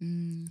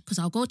 Because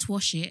I'll go to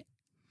wash it,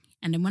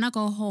 and then when I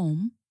go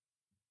home,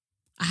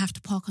 I have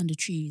to park under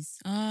trees.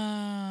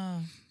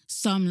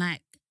 So I'm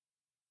like,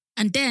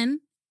 and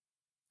then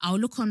I'll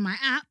look on my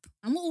app,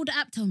 and what will the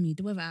app tell me?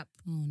 The weather app.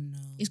 Oh no,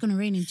 it's gonna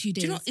rain in 2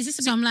 days. Do you know,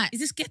 I'm like, is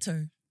this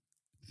ghetto?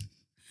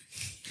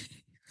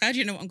 How do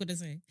you know what I'm gonna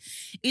say?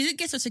 Is it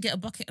ghetto to get a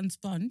bucket and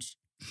sponge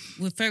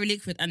with fairy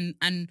liquid and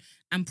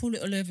pull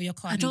it all over your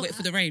car and wait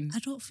for the rain? I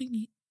don't think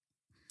you.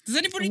 Does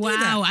anybody do that?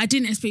 Wow, I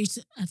didn't expect you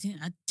to.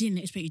 I didn't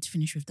expect you to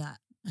finish with that.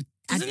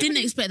 I didn't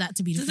expect that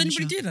to be the Does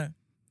finisher. anybody do that?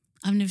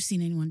 I've never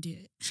seen anyone do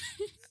it.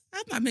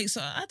 That might make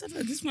so. I don't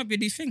know. This might be a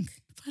new thing.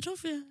 I don't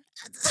feel. No,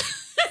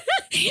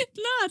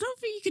 I don't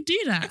think you could do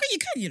that. I think you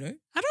can. You know.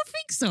 I don't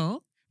think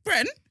so.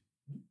 Bren,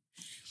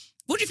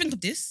 what do you think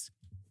of this?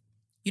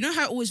 You know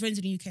how it always rains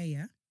in the UK,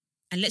 yeah?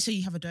 And let's say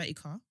you have a dirty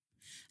car.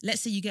 Let's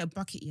say you get a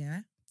bucket,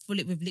 yeah? Fill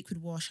it with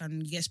liquid wash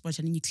and you get a sponge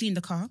and then you clean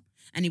the car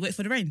and you wait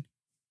for the rain.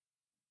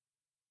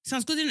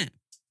 Sounds good, isn't it?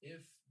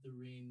 If the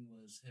rain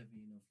was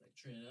heavy enough, like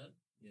Trinidad,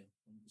 yeah,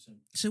 100%.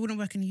 So it wouldn't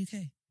work in the UK?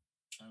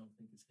 I don't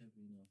think it's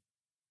heavy enough.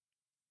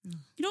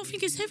 You don't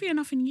think it's heavy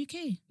enough in the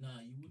UK?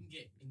 Nah, you wouldn't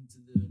get into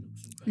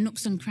the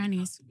nooks and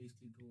crannies. You have to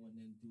basically go and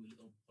then do a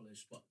little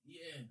polish. But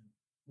yeah,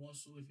 more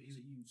so if it is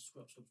that you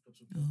scrub,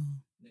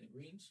 then it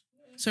rains.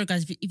 Yeah. Sorry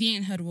guys, if you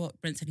ain't heard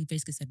what Brent said, he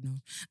basically said no.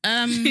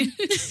 Yeah,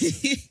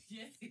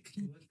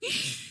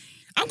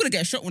 I'm going to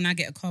get a shot when I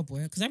get a car,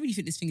 boy, because I really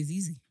think this thing is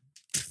easy.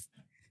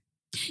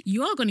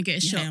 You are going to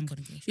get a Yeah, shock. I'm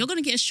going to get a shock. You're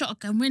going to get a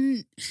shock. And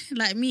when,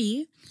 like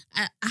me,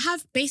 I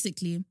have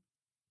basically,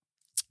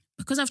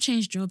 because I've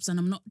changed jobs and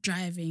I'm not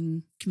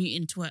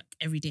commuting to work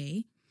every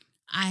day,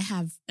 I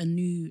have a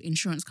new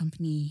insurance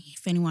company.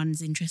 If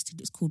anyone's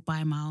interested, it's called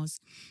Buy Miles.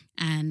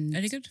 And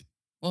Are they good?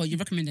 Oh, you're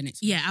recommending it?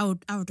 yeah, I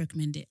would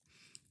recommend it.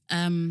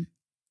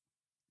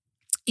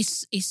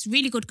 It's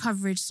really good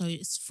coverage, so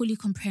it's fully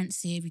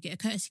comprehensive. You get a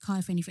courtesy car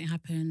if anything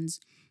happens.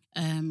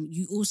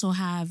 You also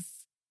have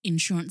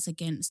insurance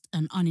against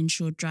an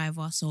uninsured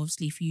driver. So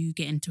obviously, if you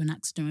get into an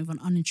accident with an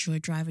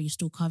uninsured driver, you're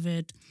still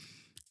covered.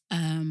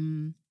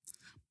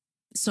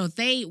 So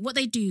what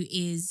they do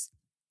is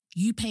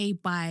you pay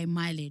by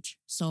mileage.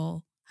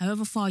 So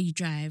however far you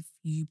drive,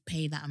 you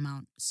pay that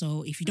amount.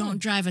 So if you don't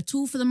drive at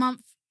all for the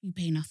month, you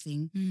pay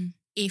nothing.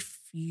 If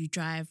you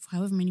drive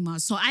however many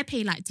miles. So I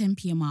pay like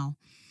 10p a mile,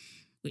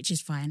 which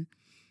is fine.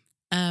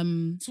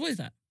 So what is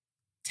that?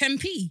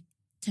 10p?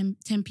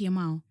 10p a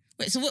mile.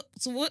 Wait, so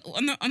what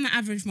on the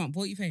average month,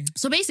 what are you paying?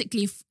 So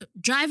basically,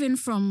 driving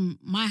from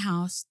my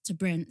house to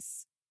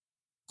Brent's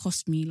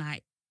cost me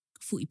like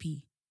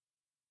 40p.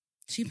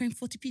 So you're paying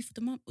 40p for the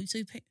month? Or so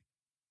you pay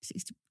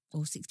 60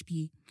 or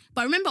 60p.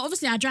 But remember,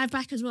 obviously, I drive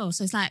back as well.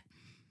 So it's like,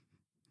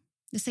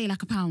 let's say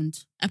like a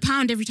pound. A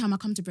pound every time I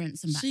come to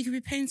Brent's and back. So you could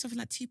be paying something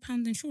like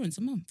 £2 insurance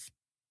a month?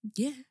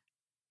 Yeah.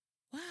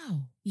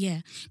 Wow.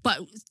 Yeah. But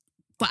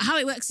But how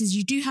it works is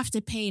you do have to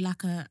pay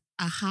like a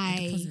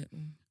high deposit.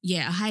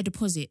 Yeah, a high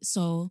deposit.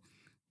 So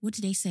what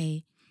did they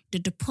say? The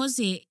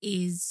deposit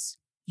is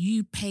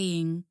you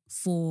paying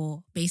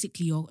for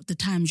basically the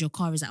times your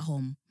car is at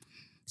home.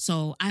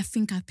 So I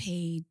think I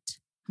paid,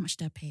 how much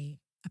did I pay?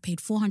 I paid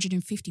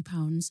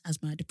 £450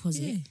 as my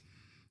deposit. Yeah.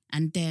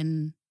 And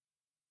then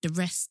the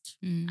rest,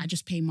 I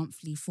just pay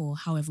monthly for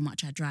however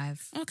much I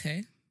drive.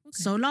 Okay.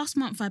 So last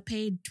month I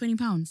paid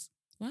 £20.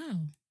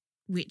 Wow.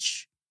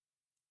 Which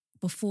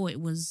before it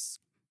was,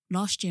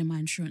 last year my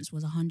insurance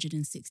was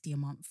 $160 a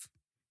month.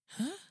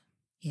 Huh?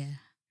 Yeah.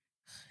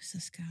 It's a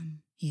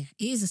scam. Yeah,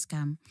 it is a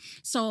scam.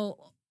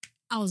 So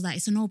I was like,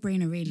 it's a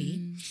no-brainer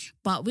really.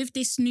 But with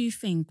this new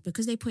thing,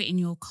 because they put it in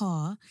your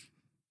car,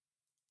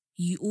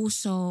 you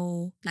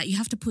also, like you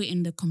have to put it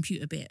in the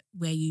computer bit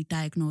where you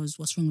diagnose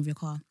what's wrong with your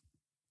car.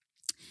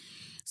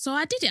 So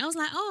I did it. I was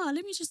like,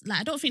 let me just,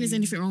 like, I don't think there's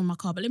anything wrong with my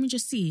car, but let me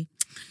just see.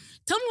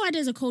 Tell me why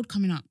there's a code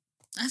coming up.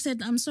 I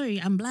said, I'm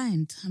sorry, I'm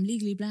blind. I'm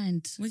legally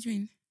blind. What do you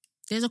mean?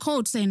 There's a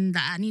code saying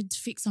that I need to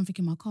fix something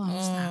in my car. I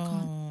was like,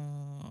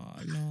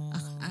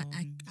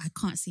 I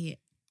can't see it.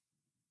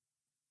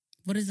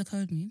 What does the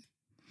code mean?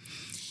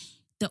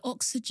 The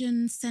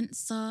oxygen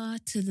sensor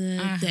to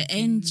the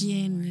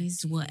engine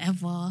is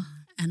whatever.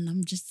 And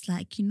I'm just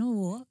like, you know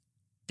what?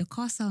 The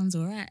car sounds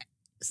all right.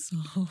 So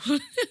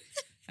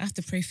I have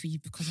to pray for you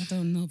because I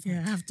don't know.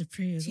 yeah, I have to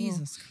pray as well.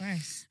 Jesus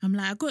Christ. I'm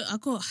like, I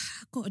got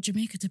a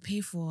Jamaica to pay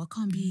for. I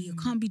can't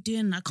be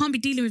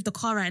dealing with the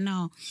car right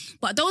now.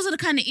 But those are the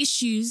kind of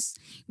issues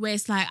where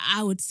it's like,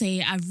 I would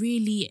say I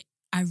really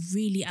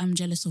am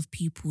jealous of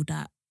people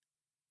that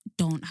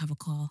don't have a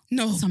car.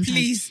 No, sometimes.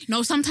 please.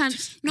 Sometimes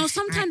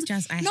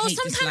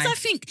I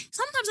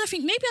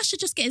think maybe I should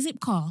just get a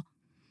zip car.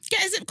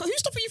 Get a zip car. Who's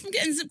stopping you from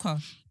getting a zip car?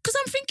 Because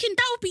I'm thinking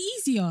that would be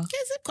easier.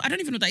 Get a zip car. I don't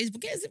even know what that is,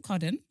 but get a zip car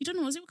then. You don't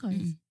know what a zip car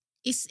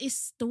is?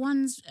 It's the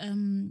ones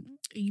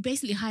you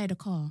basically hire the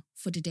car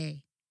for the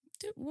day.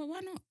 Well, why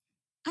not?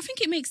 I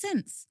think it makes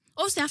sense.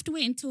 Obviously, I have to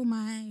wait until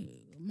my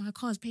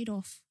car's paid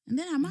off, and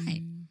then I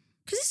might.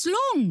 Because it's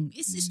long.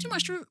 It's too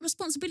much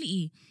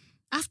responsibility.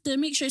 I have to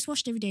make sure it's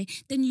washed every day.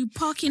 Then you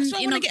park in. That's why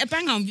I want to get a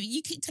banger.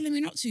 You keep telling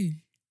me not to.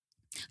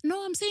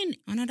 No, I'm saying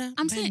another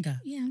banger.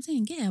 I'm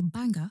saying get a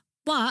banger,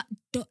 but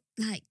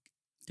like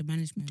the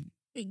management.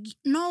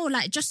 No,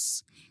 like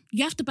just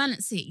you have to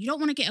balance it. You don't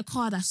want to get a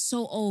car that's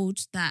so old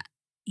that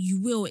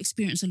you will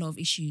experience a lot of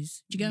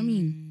issues. Do you get what I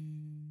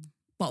mean?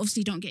 But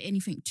obviously, don't get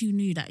anything too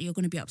new that you're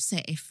going to be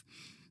upset if.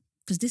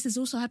 Because this has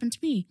also happened to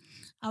me.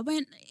 I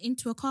went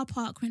into a car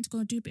park, went to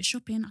go do a bit of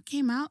shopping. I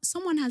came out,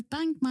 someone has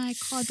banged my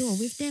car door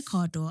with their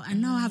car door,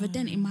 and now I have a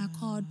dent in my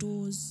car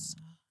doors.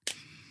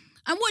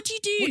 And what do you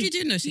do? What do you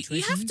do in those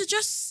situations?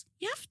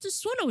 You have to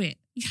swallow it.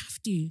 You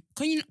have to.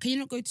 Can you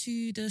not go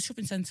to the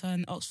shopping centre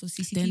and ask for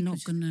CCTV? They're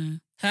not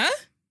gonna. Huh?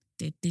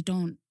 They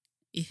don't.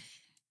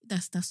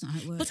 That's not how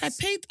it works. But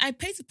I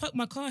paid to park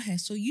my car here,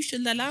 so you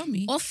should allow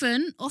me.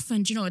 Often,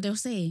 do you know what they'll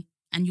say?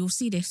 And you'll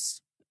see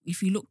this.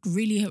 If you look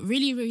really,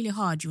 really, really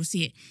hard, you'll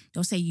see it.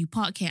 They'll say you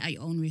park here at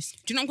your own risk.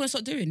 Do you know what I'm going to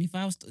start doing? If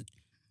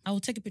I will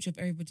take a picture of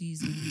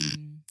everybody's...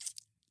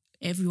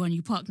 everyone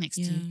you park next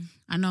to.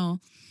 I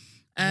know.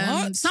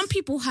 What? Some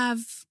people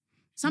have...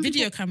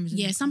 Video cameras.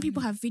 Yeah, some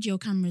people have video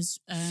cameras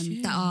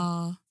that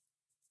are...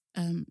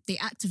 they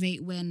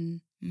activate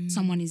when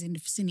someone is in the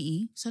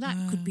vicinity. So that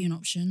could be an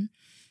option.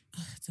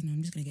 I don't know.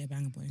 I'm just going to get a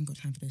banger, boy. I ain't got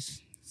time for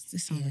this.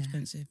 This sounds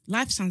expensive.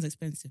 Life sounds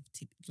expensive.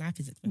 Life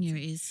is expensive.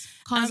 Yeah, it is.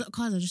 Cars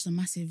are just a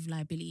massive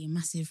liability, a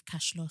massive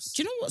cash loss.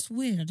 Do you know what's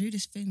weird? I do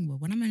this thing where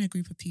when I'm in a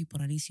group of people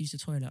and I need to use the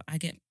toilet, I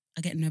get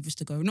nervous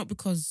to go. Not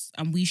because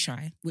I'm wee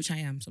shy, which I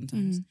am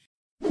sometimes.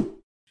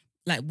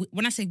 Like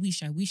when I say wee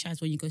shy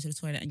is when you go to the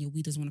toilet and your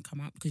wee doesn't want to come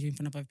out because you're in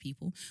front of other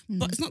people.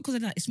 But it's not because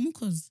of that. It's more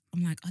because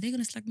I'm like, are they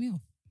going to slag me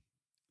off?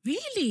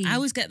 Really? I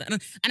always get that.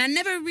 And I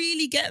never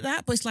really get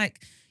that. But it's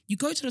like, you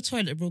go to the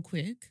toilet real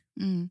quick.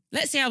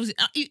 Let's say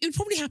it would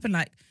probably happen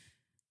like,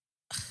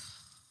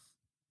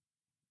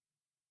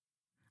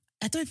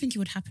 I don't think it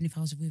would happen if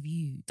I was with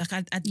you. Like,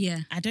 I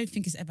don't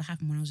think it's ever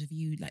happened when I was with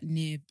you, like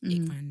near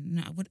Ikran.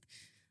 No,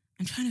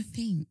 I'm trying to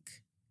think.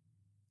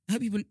 I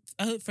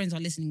hope friends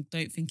are listening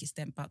don't think it's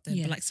them about them.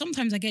 But like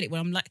sometimes I get it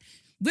where I'm like,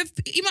 let's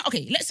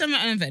say I'm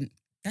at an event.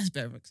 That's a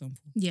better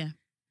example. Yeah.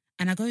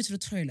 And I go to the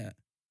toilet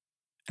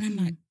and I'm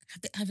like,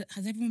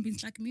 has everyone been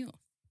slagging me off?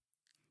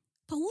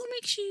 But what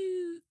makes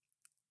you...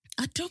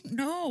 I don't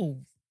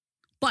know.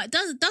 But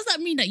does that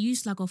mean that you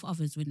slag off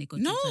others when they go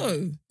to the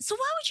toilet? No. So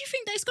why would you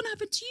think that it's going to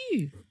happen to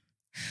you?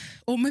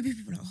 Or maybe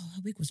people are like,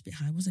 her wig was a bit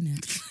high, wasn't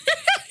it?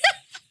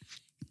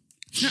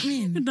 You know what I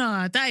mean?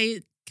 Nah,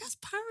 that's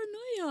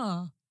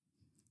paranoia.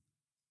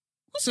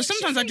 So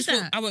sometimes I just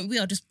feel,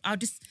 I'll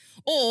just,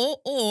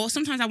 or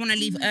sometimes I want to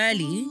leave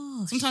early.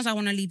 Gosh. Sometimes I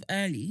want to leave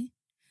early.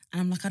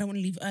 And I'm like, I don't want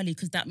to leave early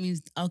because that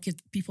means I'll give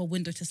people a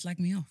window to slag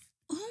me off.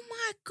 Oh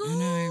my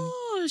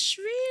gosh,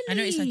 really? I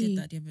noticed I did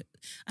that the other...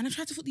 And I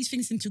tried to put these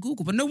things into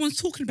Google, but no one's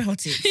talking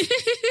about it.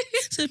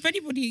 So if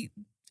anybody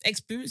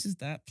experiences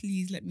that,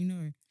 please let me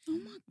know. Oh my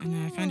gosh. I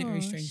know, I find it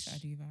very strange that I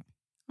do that.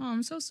 Oh,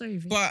 I'm so sorry,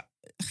 Vic. But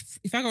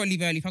if I gotta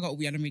leave early, if I gotta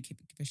wee, I don't really give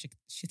a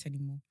shit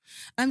anymore.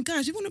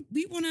 Guys,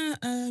 we wanna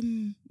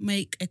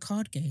make a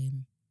card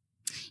game.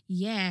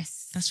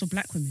 Yes. That's for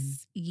black women.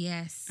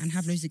 Yes. And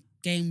have loads of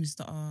games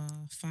that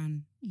are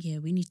fun. Yeah,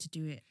 we need to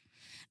do it.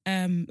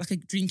 Like a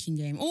drinking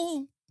game.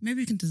 Or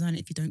maybe we can design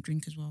it if you don't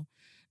drink as well.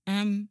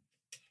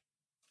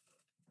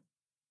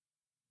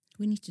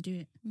 We need to do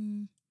it.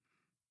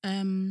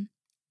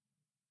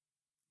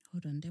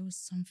 Hold on, there was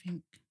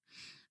something.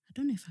 I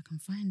don't know if I can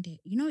find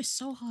it. You know, it's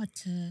so hard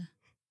to...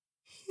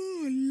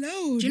 Oh,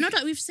 Lord. Do you know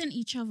that we've sent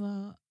each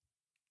other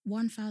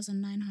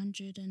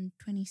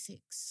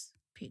 1,926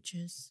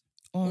 pictures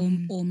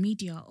or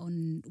media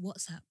on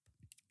WhatsApp?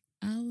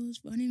 I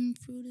was running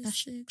through the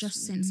That's six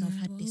just since I've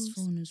had this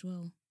phone as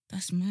well.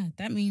 That's mad.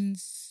 That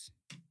means...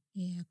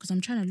 Yeah, because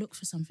I'm trying to look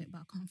for something,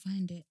 but I can't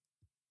find it.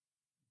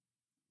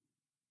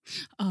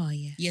 Oh,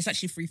 yeah. Yeah, it's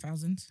actually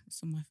 3,000.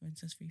 It's on my phone. It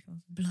says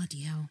 3,000.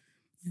 Bloody hell.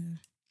 Yeah.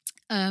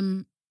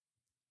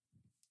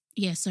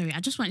 Yeah, sorry. I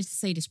just wanted to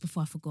say this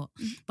before I forgot.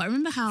 But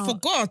remember how...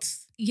 Forgot?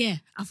 Yeah,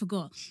 I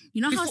forgot.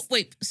 You know how...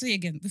 Wait, say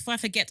again. Before I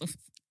forget.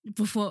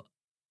 Before...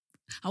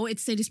 I wanted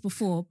to say this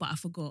before, but I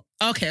forgot.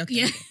 Okay.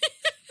 Yeah.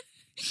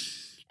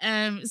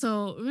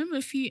 So remember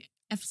a few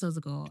episodes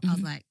ago, I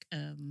was like,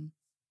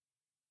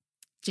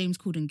 James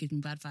Corden gives me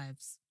bad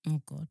vibes.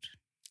 Oh, God.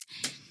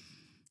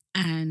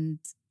 And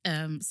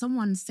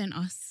someone sent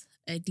us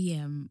a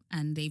DM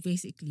and they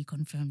basically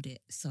confirmed it.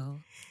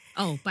 So,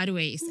 oh, by the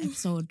way, it's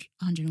episode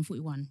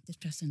 141. This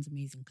person's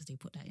amazing because they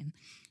put that in.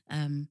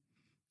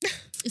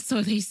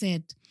 So they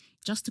said,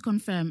 just to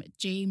confirm,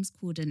 James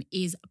Corden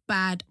is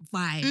bad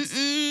vibes.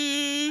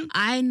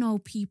 I know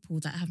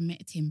people that have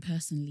met him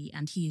personally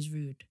and he is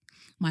rude.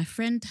 My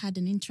friend had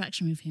an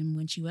interaction with him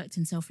when she worked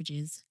in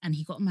Selfridges and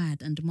he got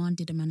mad and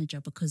demanded a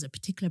manager because a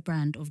particular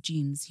brand of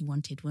jeans he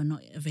wanted were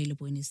not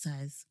available in his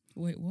size.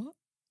 Wait, what?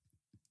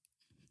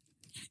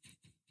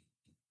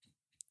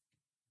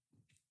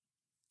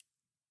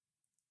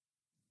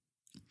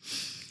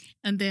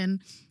 And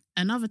then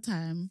another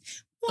time...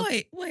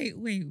 Wait.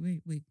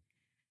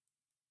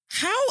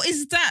 How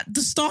is that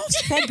the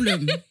staff's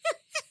problem?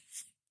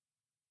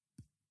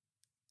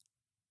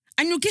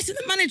 And you're getting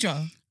the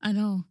manager? I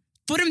know.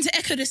 For them to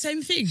echo the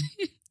same thing?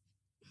 I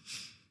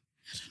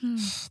don't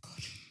know. Oh,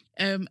 God.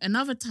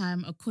 Another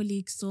time, a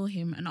colleague saw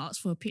him and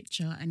asked for a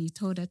picture and he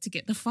told her to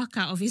get the fuck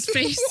out of his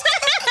face.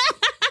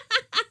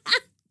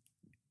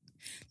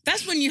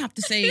 That's when you have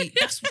to say,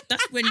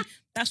 that's when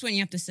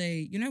you have to say,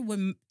 you know,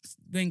 when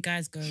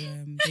guys go,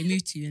 they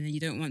move to you and then you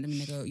don't want them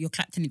and they go, you're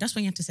clapped in it. That's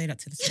when you have to say that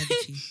to the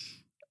celebrity.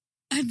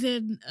 And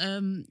then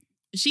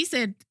she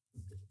said,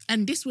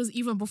 and this was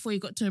even before he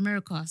got to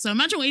America. So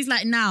imagine what he's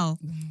like now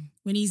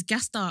when he's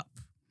gassed up.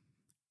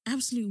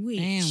 Absolute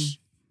witch.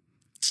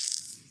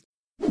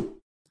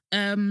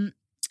 Damn.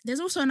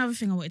 There's also another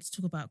thing I wanted to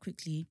talk about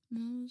quickly.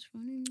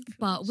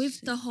 But with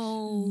the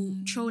whole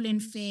trolling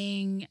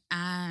thing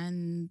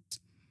and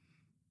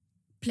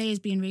players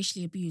being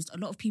racially abused, a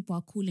lot of people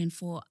are calling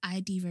for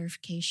ID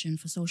verification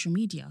for social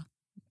media.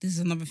 This is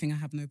another thing I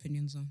have no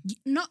opinions on.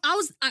 No,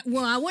 I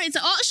wanted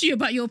to ask you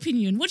about your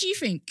opinion. What do you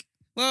think?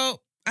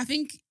 Well, I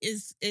think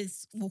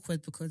it's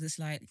awkward because it's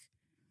like,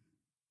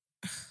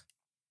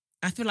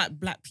 I feel like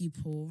black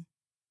people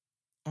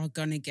are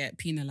gonna get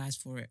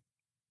penalised for it.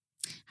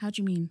 How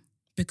do you mean?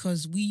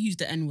 Because we use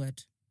the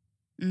N-word.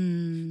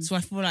 So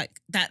I feel like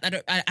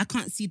that I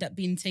can't see that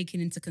being taken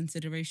into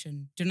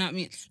consideration. Do you know what I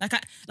mean?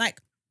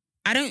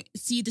 I don't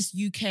see this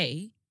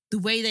UK, the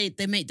way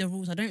they make the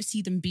rules, I don't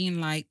see them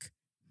being like,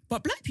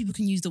 but black people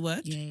can use the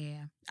word.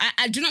 Yeah.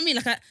 Do you know what I mean?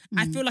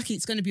 I feel like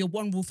it's going to be a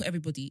one rule for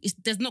everybody.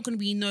 There's not going to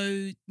be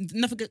nothing's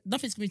going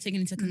to be taken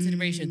into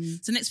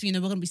consideration. So next thing you know,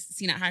 we're going to be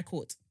seen at High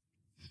Court.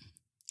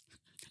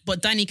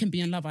 But Danny can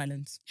be on Love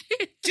Island.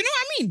 Do you know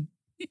what I mean?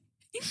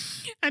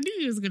 I knew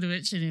you was going to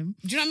mention him.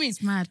 Do you know what I mean?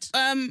 It's mad.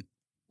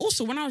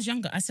 Also, when I was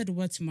younger, I said a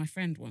word to my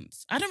friend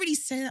once. I don't really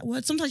say that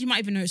word. Sometimes you might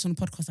even notice on the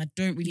podcast, I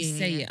don't really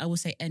say it. I will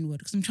say N-word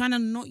because I'm trying to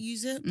not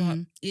use it, but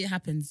it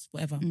happens,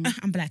 whatever.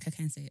 I'm black, I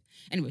can't say it.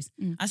 Anyways,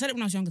 I said it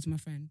when I was younger to my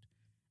friend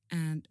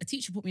and a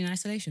teacher put me in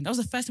isolation. That was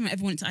the first time I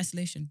ever went into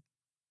isolation.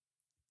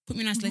 Put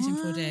me in isolation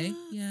for a day.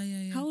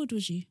 Yeah. How old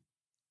was you?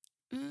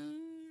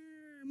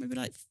 Maybe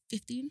like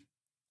 15.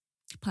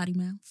 Party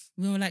mouth.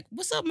 We were like,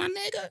 what's up, my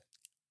nigga?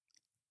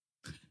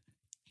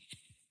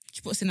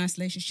 She put us in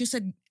isolation. She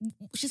said,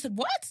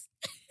 what?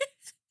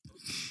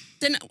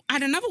 Then I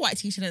had another white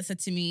teacher that said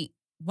to me,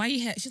 why are you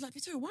here? She's like,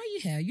 Victoria, why are you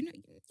here? You're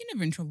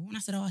never in trouble. And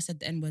I said, I said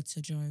the N-word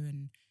to Joe.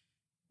 And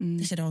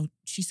they said,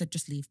 she said,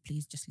 just leave,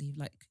 please, just leave.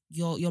 Like,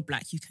 you're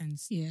black, you can.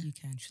 You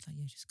can. She's like,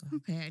 yeah, just go.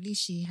 Okay, at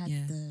least she had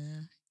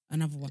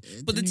another one.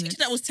 But the teacher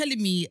that was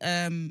telling me,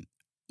 it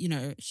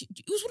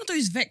was one of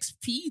those vexed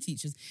PE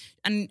teachers.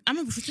 And I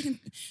remember she was taking...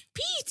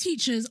 PE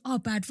teachers are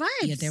bad vibes.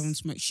 Yeah, they're on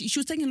smoke. She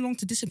was taking long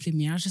to discipline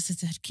me. I just said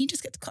to her, can you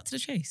just get the cut to the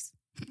chase?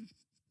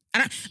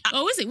 And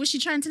is it? Was she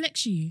trying to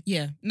lecture you?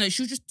 Yeah. No,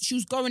 she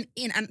was going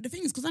in. And the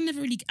thing is, because it was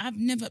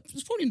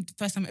probably the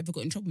first time I ever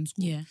got in trouble in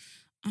school. Yeah.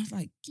 I was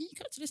like, can you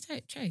cut to this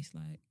chase?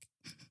 Like,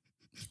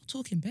 you're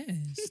talking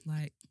bears.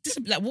 Like,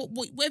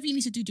 whatever you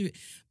need to do it.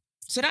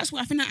 So that's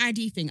what I think that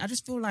ID thing. I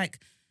just feel like,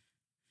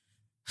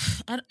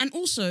 and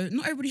also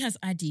not everybody has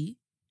ID.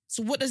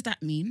 So what does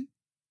that mean?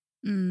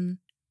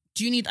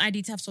 Do you need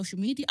ID to have social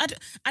media?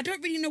 I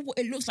don't really know what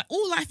it looks like.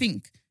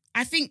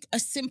 I think a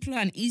simpler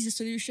and easier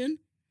solution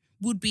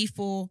would be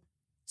for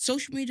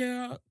social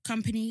media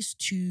companies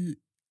to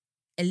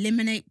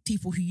eliminate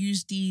people who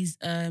use these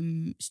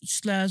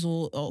slurs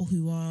or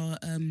who are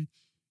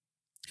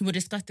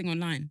disgusting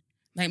online.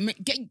 Like,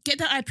 get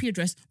that IP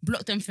address,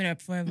 block them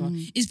forever.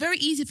 It's very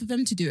easy for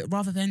them to do it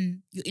rather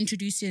than you're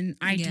introducing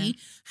ID. Yeah.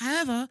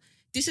 However,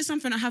 this is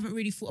something I haven't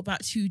really thought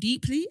about too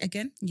deeply.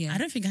 Again, I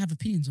don't think I have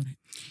opinions on it.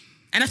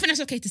 And I think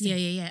that's okay to say.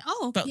 Yeah.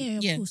 Oh, but,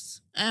 of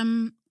course.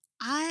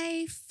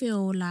 I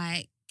feel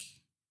like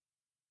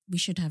we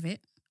should have it.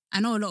 I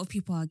know a lot of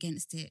people are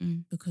against it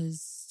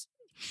because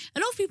a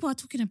lot of people are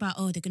talking about,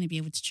 they're going to be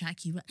able to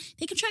track you. But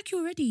they can track you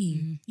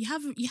already. You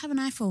have an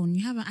iPhone,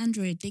 you have an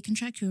Android. They can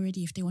track you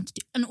already if they want to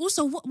do. And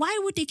also, why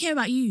would they care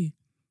about you?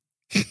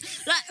 But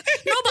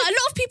a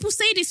lot of people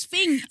say this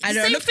thing. I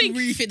know. The same thing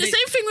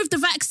with the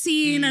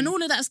vaccine and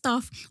all of that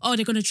stuff. Oh,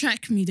 they're going to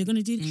track me. They're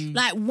going to do...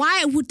 Like,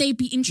 why would they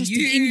be interested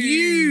in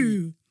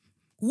you?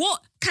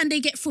 What can they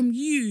get from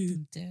you?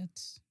 I'm dead.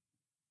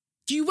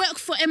 Do you work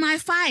for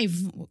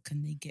MI5? What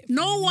can they get from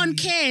No one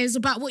cares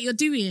about what you're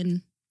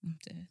doing. I'm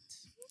dead.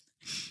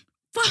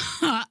 But,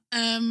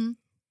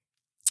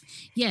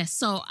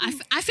 so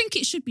I think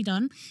it should be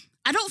done.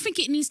 I don't think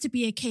it needs to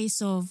be a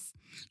case of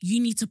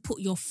you need to put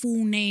your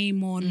full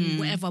name on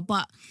whatever.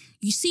 But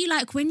you see,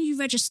 like, when you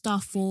register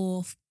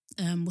for,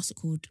 what's it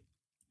called?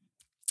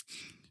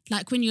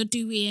 Like, when you're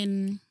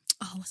doing,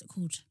 what's it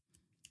called?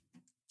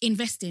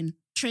 Investing,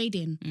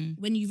 trading.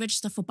 When you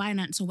register for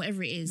Binance or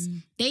whatever it is,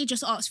 they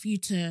just ask for you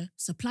to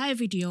supply a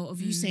video of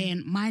you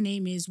saying, my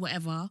name is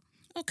whatever.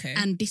 Okay.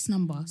 And this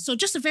number. So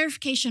just a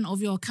verification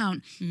of your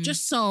account,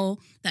 just so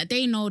that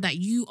they know that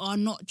you are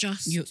not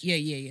just... you're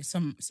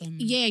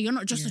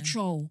not just a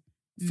troll,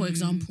 for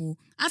example.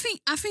 I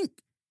think,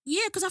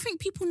 because I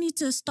think people need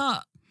to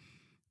start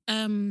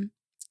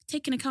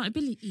taking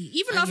accountability.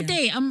 Even the other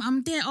day,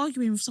 I'm there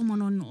arguing with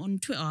someone on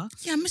Twitter.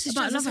 Yeah, I messaged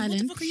about Love Island.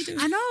 What the fuck are you doing?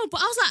 I know, but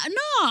I was like,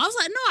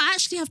 no, I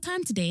actually have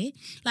time today.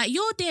 Like,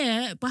 you're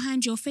there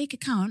behind your fake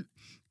account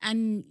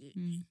and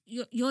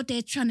you're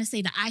there trying to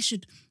say that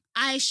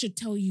I should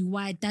tell you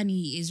why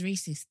Danny is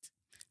racist.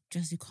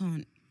 Just, you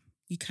can't.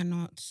 You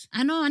cannot.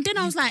 I know. And then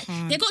I was like,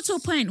 they got to a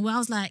point where I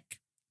was like...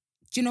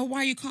 Do you know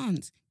why you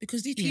can't?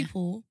 Because these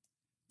people,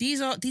 this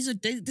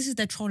is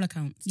their troll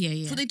accounts.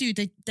 Yeah. So what they do,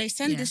 they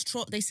send this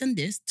to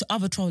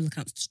other troll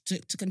accounts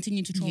to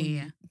continue to troll.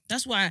 Yeah.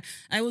 That's why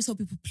I always tell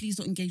people, please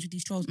don't engage with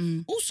these trolls.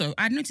 Also,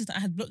 I noticed that I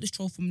had blocked this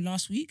troll from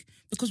last week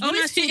because when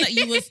I saw that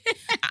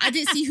I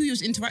didn't see who you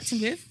was interacting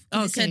with.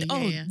 Okay, it said,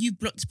 you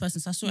blocked this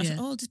person. So I saw it. I said,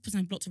 this person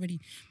I blocked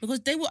already.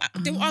 Because they were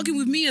arguing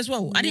with me as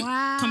well. I didn't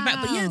come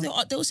back. But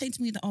they were saying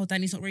to me that,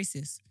 Danny's not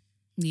racist.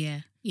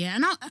 Yeah.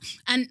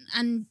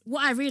 And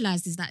what I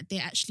realised is that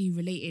they're actually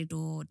related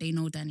or they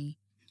know Danny.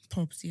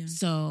 Props, yeah.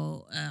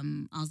 So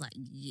I was like,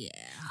 yeah.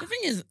 The thing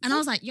is, and I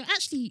was like, I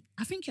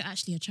think you're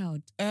actually a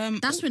child.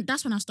 That's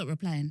when I stopped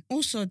replying.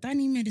 Also,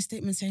 Danny made a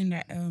statement saying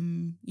that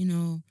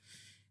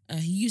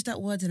he used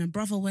that word in a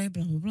brother way,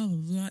 blah blah blah blah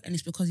blah, and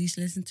it's because he used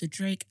to listen to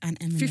Drake and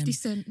Eminem. 50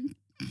 Cent.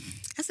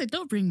 I said,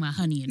 don't bring my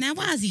honey in. Now,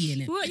 why is he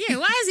in it? Well,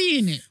 why is he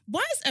in it?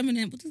 Why is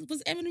Eminem?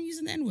 Was Eminem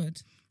using the N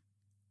word?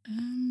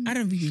 I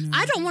don't really know.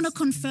 I don't want to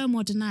confirm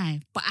or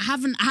deny, but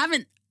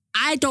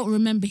I don't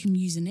remember him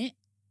using it.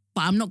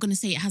 But I'm not going to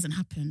say it hasn't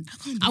happened.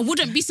 I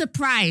wouldn't be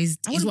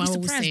surprised. I wouldn't be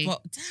surprised,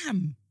 but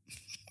damn.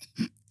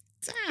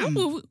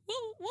 What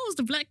was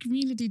the black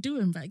community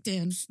doing back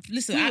then?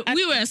 Listen,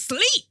 we were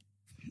asleep.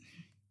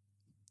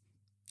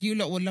 You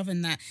lot were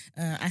loving that.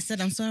 I said,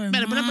 I'm sorry,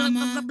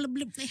 Mama.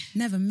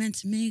 Never meant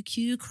to make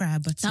you cry,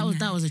 but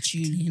that was a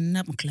tune. Cleaning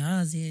up my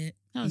closet.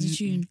 That was a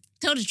tune.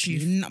 Tell the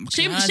truth.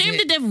 Shame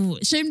the devil.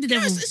 Shame the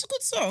devil. It's a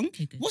good song.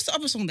 Okay, good. What's the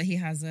other song that he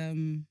has?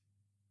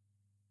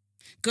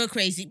 Go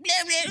Crazy.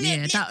 Blah, blah, blah,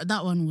 yeah, blah.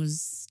 that one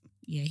was.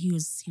 Yeah, he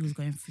was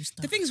going through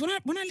stuff. The thing is, when I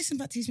listen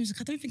back to his music,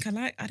 I don't think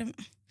I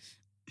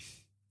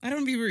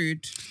don't be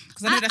rude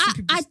because I know that's some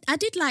people. I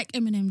did like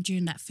Eminem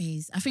during that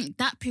phase. I think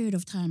that period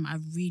of time, I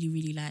really,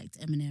 really liked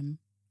Eminem.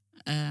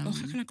 How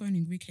can I go in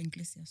Enrique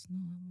Iglesias? No,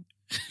 I won't.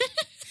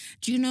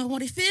 Do you know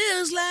what it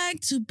feels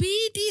like to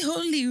be the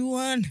holy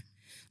one?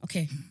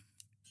 Okay.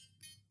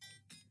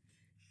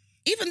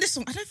 Even this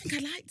song, I don't think I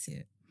liked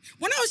it.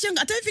 When I was young,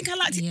 I don't think I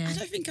liked it. Yeah. I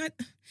don't think I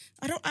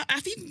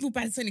feel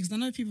bad saying it because I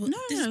know people. No,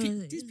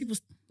 these people.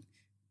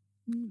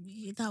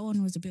 That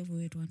one was a bit of a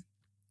weird one.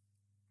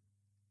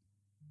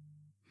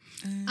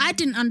 I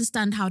didn't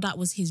understand how that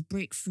was his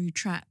breakthrough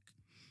track.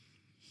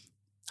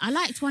 I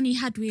liked one he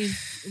had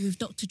with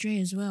Dr. Dre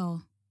as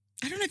well.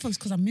 I don't know if it was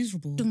because I'm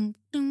miserable. Dun,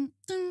 dun,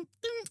 dun,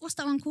 dun. What's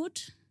that one called?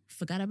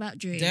 Forgot about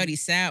Dre. Dirty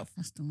South.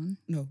 That's the one.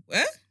 No.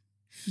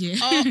 Yeah.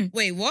 Oh,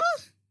 wait, what?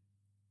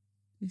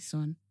 This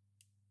one.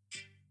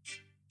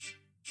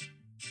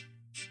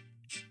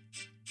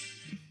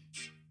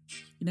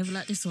 You never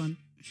like this one?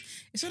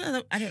 It's not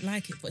that I don't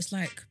like it, but it's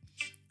like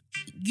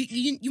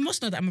you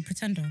must know that I'm a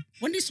pretender.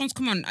 When these songs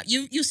come on,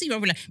 you see, I'll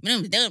be like,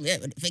 no,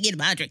 forget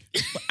about it.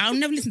 But I'll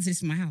never listen to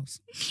this in my house.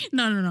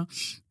 No.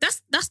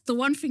 That's the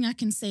one thing I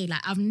can say.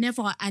 Like, I've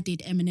never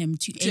added Eminem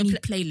to any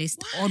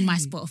playlist on my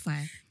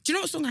Spotify. Do you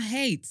know what song I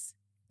hate?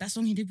 That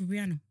song he did with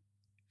Rihanna.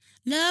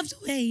 Love the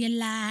way you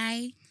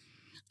lie.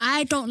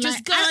 I don't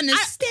Just like. gonna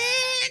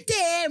stand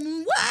there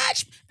and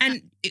watch.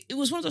 And it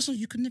was one of those songs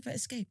you could never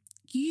escape.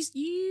 You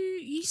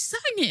sang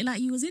it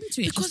like you was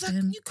into it. Because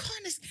you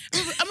can't. I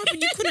remember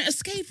you couldn't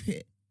escape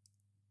it.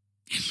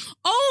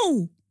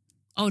 Oh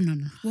no.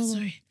 What?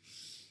 Sorry.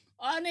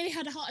 I nearly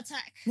had a heart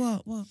attack.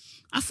 What?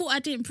 I thought I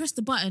didn't press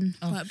the button,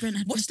 but Brent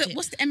had pressed it.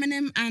 What's the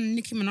Eminem and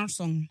Nicki Minaj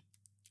song?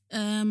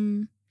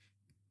 Eminem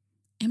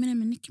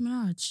and Nicki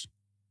Minaj.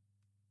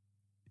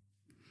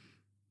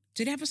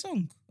 Do they have a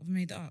song? I've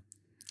made it up.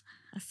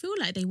 I feel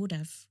like they would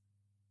have.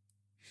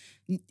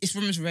 It's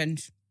from his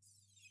Revenge.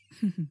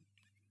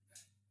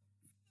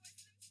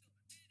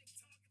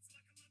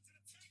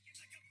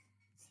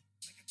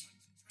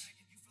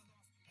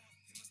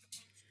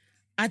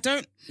 I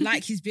don't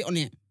like his bit on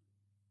it.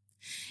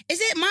 Is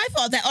it my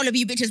fault that all of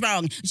you bitches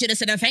wrong? Should have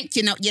said thank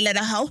you, not you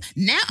little hoe.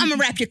 Now I'ma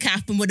wrap your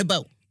coffin with a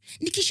bow.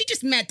 Nikki, she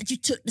just mad that you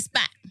took the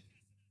spot.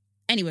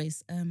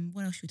 Anyways,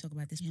 what else should we talk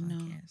about this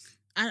podcast?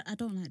 I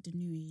don't like the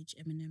new age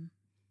Eminem.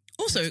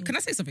 Also, can I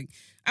say something?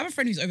 I have a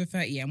friend who's over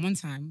 30, and one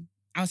time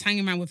I was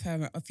hanging around with her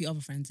and a few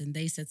other friends, and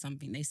they said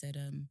something. They said,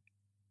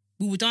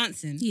 we were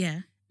dancing.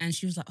 Yeah. And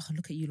she was like, oh,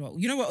 look at you lot.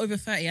 You know what, over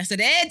 30? I said,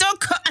 hey, don't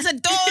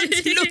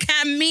look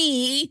at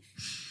me.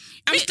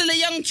 I'm still a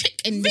young chick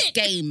in this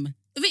game.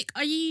 Vic,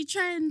 are you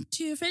trying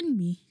to offend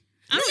me?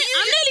 I'm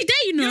nearly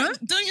there, you know.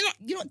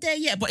 You're not there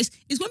yet, but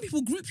it's when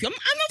people group you. I'm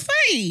not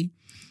 30.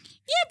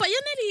 Yeah, but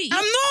you're nearly...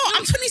 I'm not.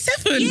 I'm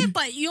 27. Yeah,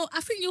 but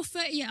I think you're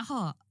 30 at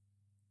heart.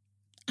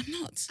 I'm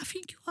not. I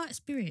think you're at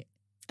spirit.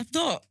 I'm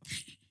not.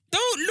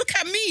 Don't look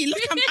at me. Look,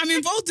 I'm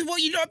involved in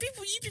what you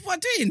people are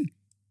doing.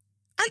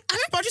 I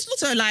remember I just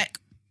looked at her like,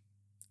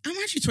 I'm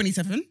actually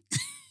 27.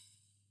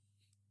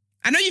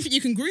 I know you think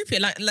you can group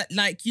it,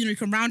 like you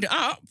can round it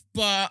up,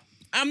 but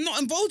I'm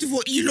not involved with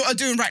what you lot are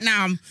doing right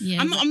now.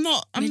 Yeah, I'm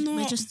not.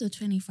 We're just a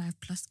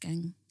 25 plus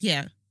gang.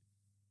 Yeah.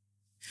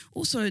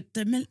 Also,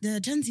 the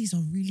Gen Zs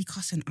are really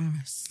cussing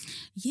us.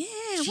 Yeah,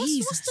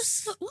 what's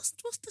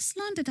the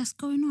slander that's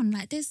going on?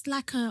 Like, there's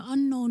like an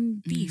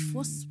unknown beef.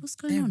 What's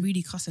going on? They're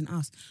really cussing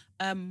us.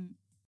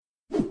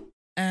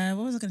 What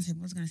was I going to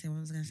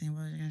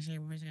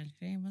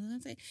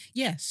say?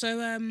 Yeah,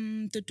 so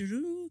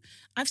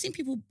I've seen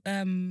people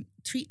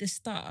tweet this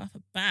stuff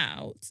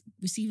about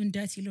receiving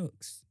dirty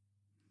looks.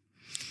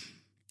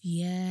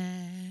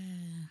 Yeah.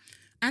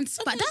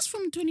 But that's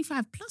from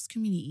 25 plus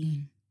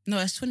community. No,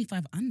 it's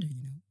 25 under,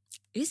 you know.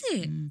 Is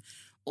it?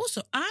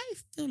 Also, I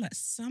feel like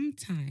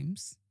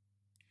sometimes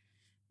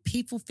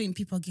people think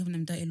people are giving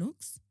them dirty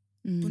looks,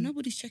 but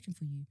nobody's checking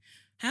for you.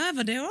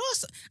 However, there are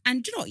also,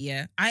 and do you know what,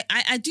 yeah,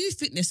 I do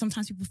think there's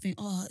sometimes people think,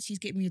 oh, she's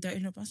getting me a dirty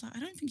look. But I was like, I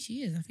don't think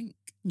she is. I think,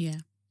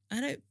 I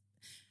don't.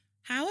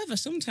 However,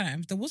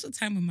 sometimes there was a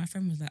time when my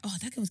friend was like, oh,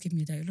 that girl's giving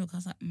me a dirty look. I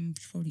was like, she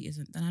probably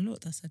isn't. Then I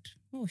looked, I said,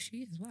 oh, she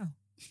is, wow.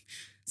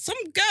 Some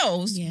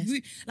girls,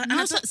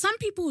 some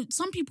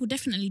people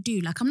definitely do.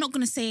 Like, I'm not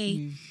gonna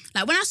say,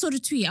 like, when I saw the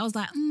tweet, I was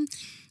like,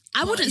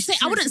 I wouldn't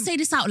say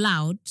this out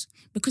loud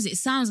because it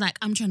sounds like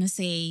I'm trying to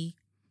say,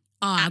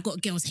 I've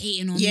got girls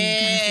hating on me.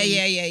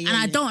 Yeah. And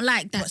I don't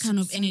like that kind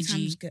of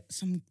energy.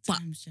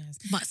 Sometimes, Jazz.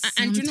 But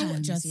and do you know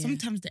what, Jazz? Yeah.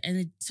 Sometimes the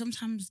energy,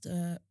 sometimes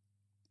the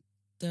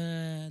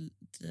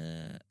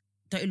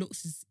dirty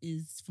looks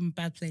is from a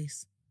bad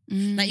place.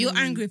 Like, you're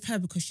angry with her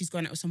because she's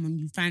going out with someone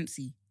you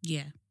fancy.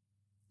 Yeah.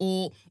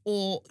 Or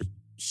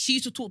she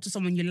used to talk to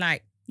someone you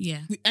like. Yeah.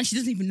 And she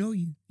doesn't even know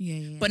you.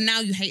 Yeah. But now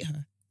you hate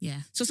her.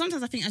 Yeah. So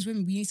sometimes I think as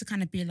women, we need to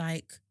kind of be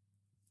like,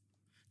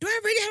 do I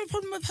really have a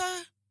problem with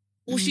her?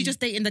 Or she just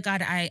dating the guy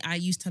that I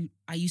used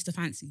to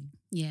fancy?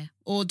 Yeah.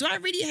 Or do I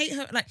really hate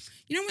her? Like,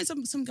 you know when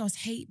some girls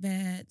hate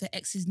their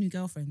ex's new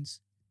girlfriends?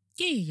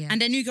 Yeah. And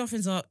their new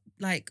girlfriends are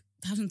like,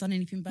 haven't done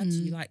anything bad to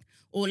you. Like,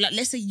 or like,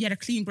 let's say you had a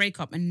clean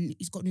breakup and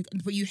he's got new,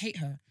 but you hate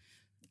her.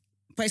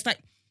 But it's like,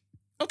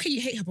 okay,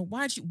 you hate her, but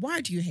why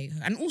do you hate her?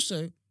 And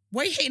also,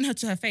 why are you hating her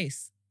to her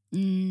face? I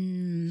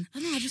don't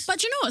know.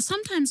 But you know what?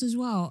 Sometimes as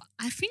well,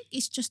 I think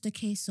it's just a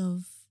case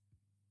of,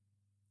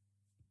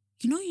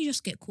 you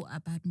just get caught at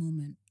a bad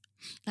moment.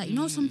 Like,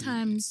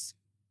 sometimes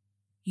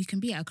you can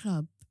be at a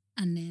club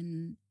and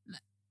then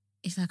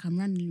it's like I'm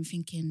randomly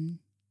thinking,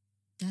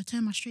 did I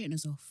turn my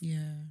straighteners off?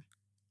 Yeah.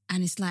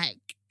 And it's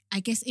like, I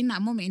guess in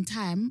that moment in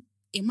time,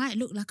 it might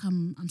look like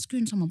I'm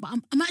screwing someone, but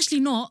I'm actually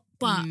not.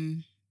 But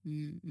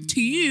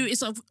to you,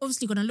 it's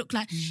obviously going to look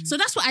like... So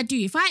that's what I do.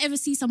 If I ever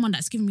see someone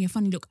that's giving me a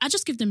funny look, I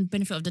just give them the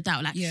benefit of the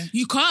doubt. Like,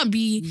 you can't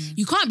be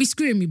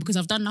screwing me because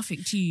I've done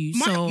nothing to you.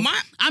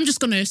 I'm just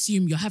going to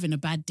assume you're having a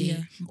bad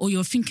day or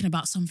you're thinking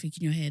about something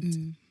in your head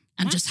and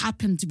just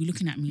happen to be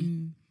looking at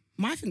me.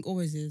 My thing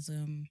always is,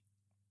 I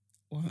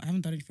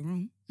haven't done anything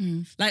wrong.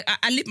 Like,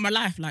 I live my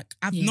life. Like,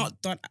 I've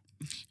not done...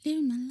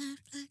 living my life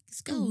like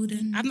it's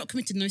golden. I've not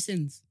committed no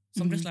sins.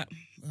 So I'm just like,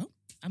 well,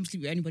 I'm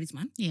sleeping with anybody's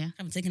man. Yeah. I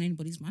haven't taken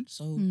anybody's man.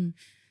 So,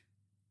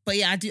 but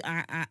yeah, I do.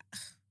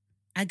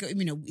 I go,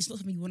 you know, it's not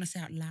something you want to say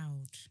out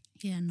loud.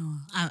 Yeah, no,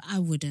 I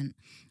wouldn't.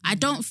 I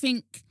don't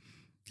think,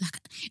 like,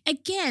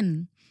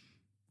 again,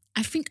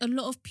 I think a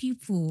lot of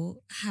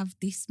people have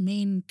this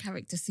main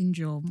character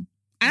syndrome.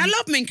 And I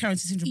love main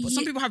character syndrome, but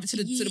some people have it to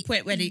the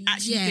point where they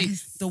actually think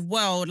the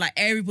world, like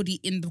everybody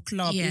in the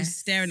club is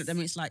staring at them.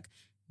 And it's like,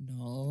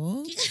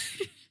 no,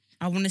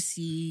 I want to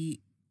see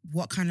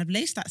what kind of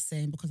lace that's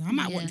saying, because I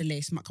might want the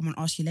lace, might come and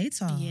ask you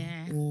later.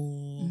 Yeah.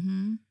 Or,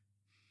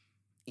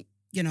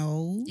 you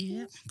know,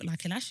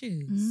 like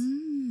eyelashes.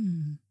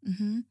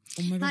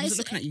 Or maybe I was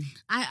looking at you.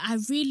 I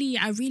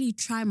really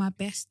try my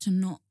best to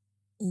not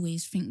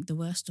always think the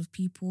worst of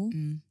people.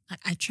 Like,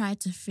 I try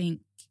to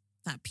think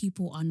that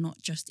people are not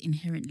just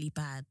inherently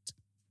bad,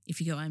 if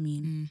you get what I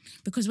mean.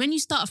 Because when you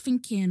start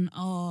thinking,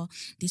 oh,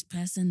 this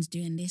person's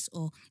doing this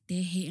or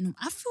they're hating them,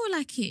 I feel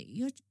like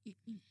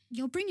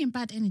you're bringing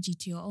bad energy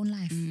to your own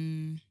life.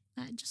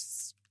 Like,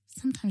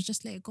 sometimes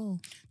just let it go.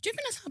 Do you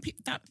think that's how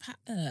people,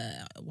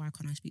 why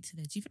can't I speak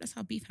today? Do you think that's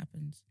how beef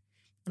happens?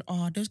 But,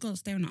 oh, those girls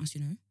staring at us,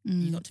 you know?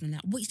 You got to know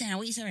that. What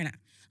are you staring at?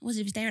 What are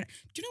you staring at?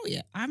 Do you know what,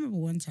 yeah? I remember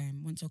one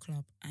time, went to a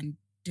club and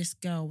this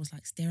girl was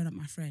like staring at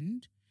my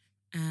friend.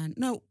 And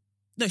no,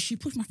 she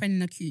pushed my friend in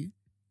the queue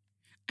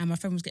and my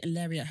friend was getting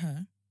leery at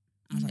her.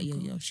 I was like,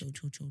 yo, chill.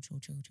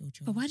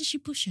 But why did she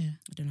push her?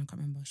 I don't know, I can't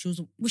remember.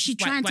 Was she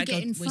trying to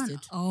get in front?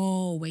 Wasted.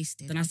 Oh,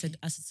 wasted. Then I said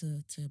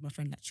to my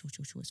friend, like, chill,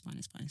 it's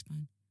fine.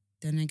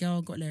 Then the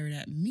girl got leery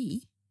at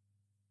me.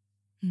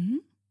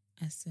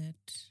 I said,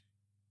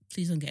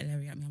 please don't get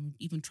leery at me. I'm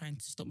even trying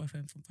to stop my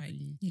friend from fighting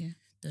you. Yeah.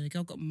 Then the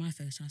girl got on my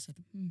face and I said,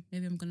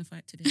 maybe I'm going to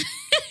fight today.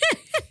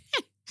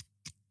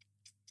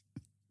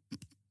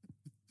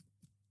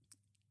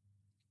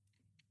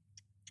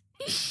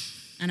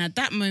 And at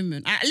that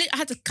moment, I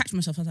had to catch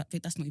myself. I was like,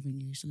 that's not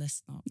even you, so let's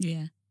start.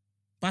 Yeah.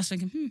 But I was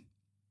thinking,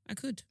 I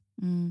could.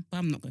 But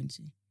I'm not going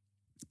to.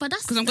 But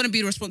that's... Because I'm going to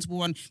be the responsible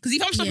one. Because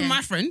if I'm stopping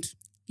my friend...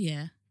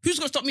 Yeah. Who's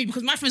going to stop me?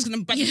 Because my friend's going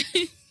to back...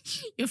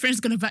 Your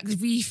friend's going to back the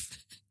beef.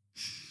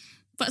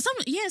 But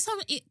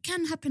it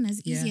can happen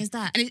as easy as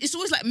that. And it's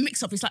always like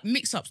mix-up. It's like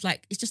mix-ups.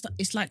 Like,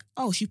 it's like,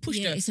 oh, she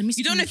pushed her. It's a miscommunication.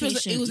 You don't know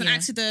if it was an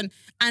accident.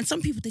 And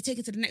some people, they take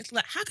it to the next...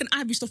 Like, how can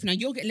I be stopping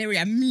and you'll get leery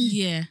at me?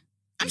 Yeah.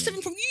 I'm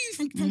stepping from you,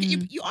 from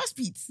getting your ass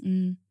beats.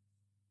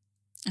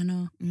 I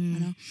know.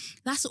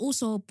 That's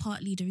also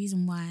partly the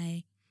reason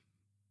why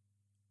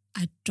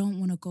I don't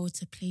want to go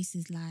to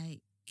places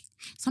like,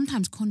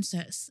 sometimes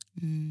concerts.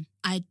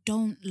 I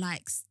don't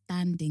like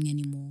standing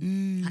anymore.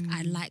 Like,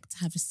 I like to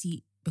have a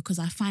seat, because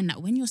I find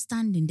that when you're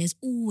standing, there's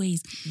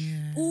always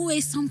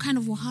some kind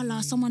of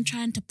wahala, someone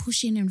trying to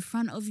push in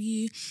front of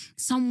you,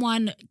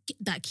 someone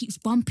that keeps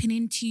bumping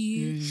into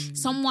you,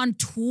 someone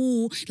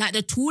tall, like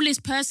the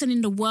tallest person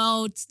in the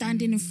world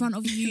standing in front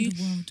of you.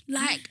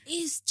 Like,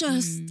 it's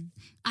just,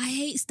 I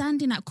hate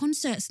standing at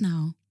concerts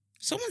now.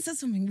 Someone said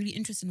something really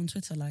interesting on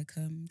Twitter, like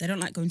they don't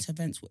like going to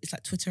events. It's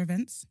like Twitter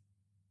events.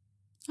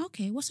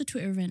 Okay, what's a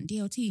Twitter event?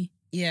 DLT?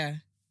 Yeah.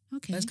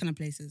 Okay. Those kind of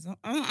places.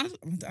 I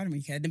don't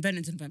really care. The event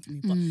is an event for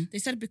me. But they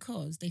said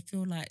because they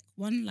feel like,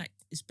 one, like,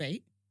 it's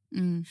bait. But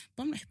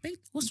I'm like, bait?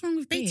 What's wrong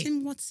with bait? Bait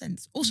in what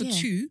sense? Also,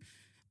 two,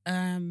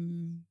 that,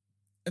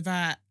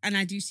 and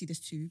I do see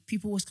this too,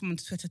 people always come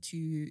onto Twitter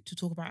to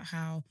talk about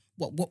how,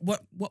 what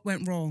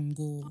went wrong,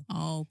 or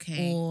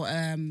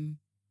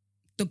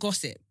the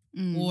gossip,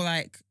 or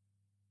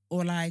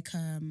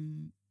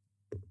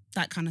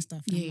that kind of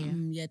stuff.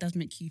 It does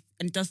make you,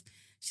 and it does.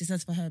 She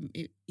says for her,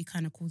 it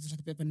kind of causes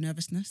like a bit of a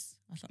nervousness.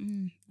 I was like,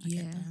 I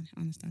get that.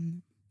 I understand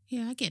that.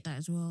 Yeah, I get that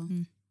as well.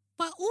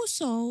 But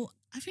also,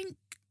 I think,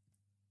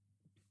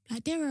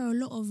 like, there are a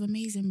lot of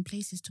amazing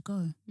places to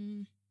go.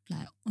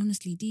 Like,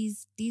 honestly,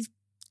 these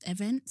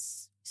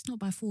events, it's not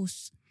by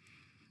force.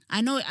 I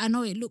know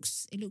it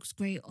looks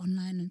great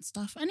online and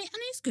stuff, and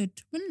it's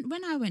good.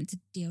 When I went to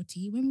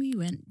DLT, when we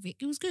went, Vic,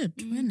 it was good,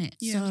 wasn't it?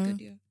 Yeah, it was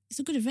good. Yeah, it's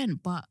a good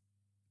event, but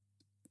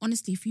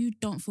honestly, if you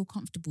don't feel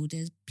comfortable,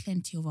 there's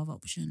plenty of other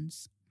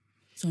options.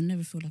 So I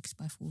never feel like it's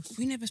by force.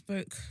 We never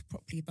spoke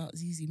properly about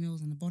ZZ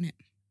Mills and the bonnet.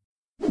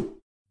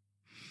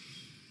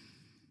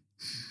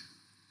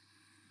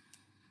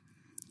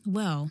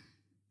 Well,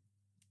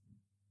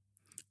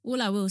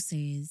 all I will say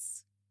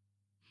is,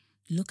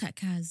 look at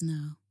Kaz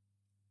now.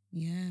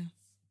 Yeah.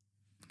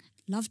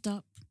 Loved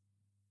up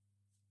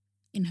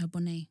in her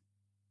bonnet.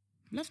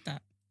 Love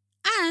that.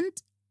 And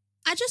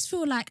I just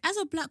feel like, as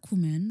a black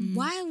woman,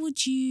 why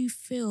would you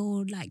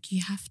feel like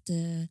you have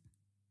to...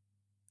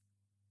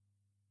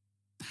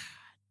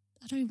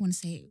 I don't even want to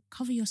say it.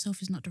 Cover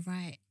yourself is not the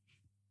right...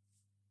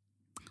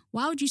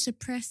 Why would you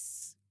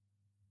suppress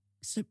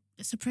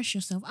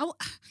yourself? I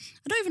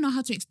don't even know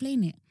how to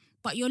explain it,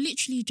 but you're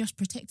literally just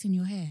protecting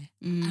your hair.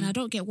 And I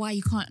don't get why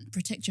you can't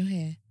protect your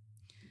hair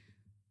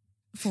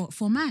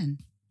for man.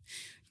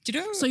 Do you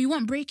know... So you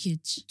want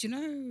breakage? Do you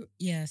know...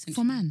 Yeah,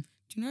 for man.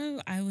 Do you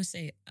know, I always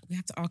say, we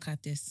have to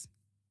archive this.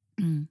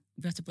 We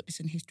have to put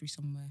this in history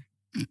somewhere.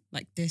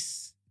 like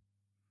this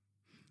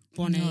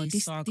bonnet No,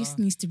 saga. this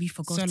needs to be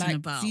forgotten so like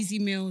about. Zizi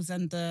Mills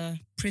and the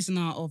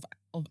prisoner of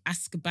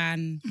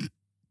Azkaban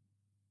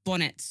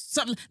bonnets.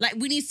 So like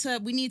we need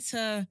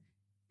to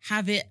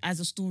have it as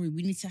a story.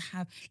 We need to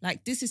have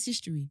like this is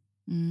history.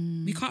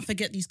 We can't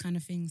forget these kind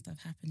of things that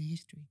have happened in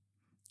history.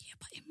 Yeah,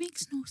 but it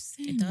makes no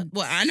sense. It does.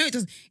 Well, I know it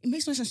does. It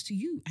makes no sense to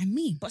you and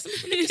me, but some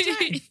people live this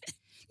life.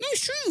 No,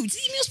 it's true.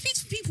 Zizi Mills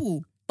speaks for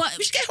people. But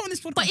we should get her on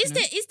this podcast. But is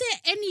there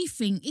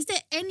anything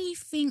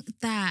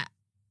that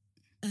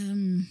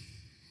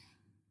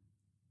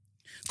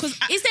because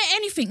is there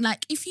anything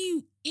like if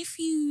you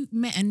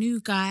met a new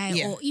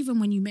guy or even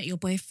when you met your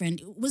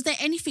boyfriend, was there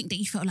anything that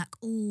you felt like,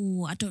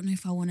 oh, I don't know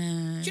if I want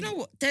to? Do you know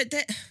what? I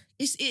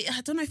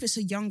don't know if it's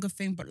a younger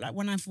thing, but like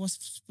when I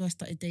first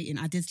started dating,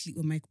 I did sleep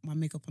with my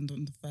makeup on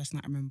the first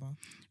night. I remember,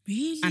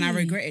 really, and I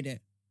regretted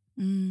it.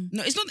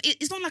 No,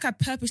 it's not like I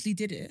purposely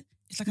did it.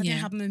 It's like I didn't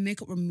have no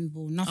makeup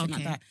removal, nothing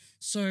like that.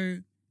 So,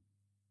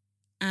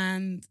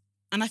 and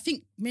I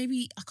think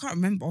maybe I can't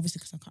remember, obviously,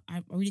 because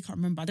I really can't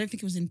remember. I don't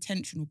think it was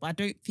intentional, but I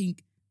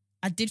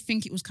did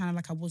think it was kind of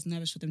like I was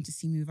nervous for them to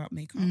see me without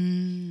makeup.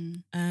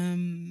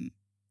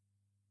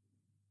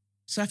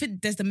 So I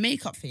think there's the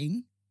makeup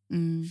thing.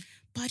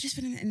 But I just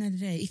feel at the end of the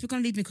day, if you're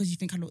gonna leave me because you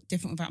think I look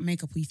different without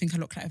makeup or you think I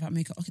look like without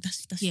makeup, okay,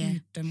 that's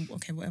rude. Then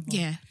okay, whatever.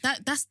 Yeah,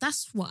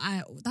 that's what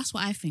I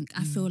think.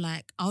 I feel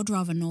like I would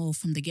rather know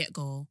from the get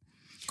go,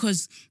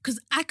 because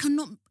I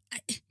cannot.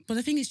 But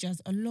the thing is,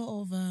 Jazz, a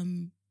lot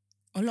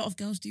of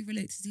girls do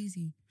relate to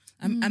Zizi.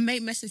 A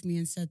mate messaged me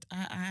and said,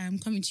 "I am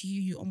coming to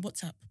you on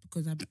WhatsApp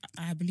because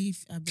I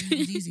believe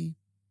Zizi."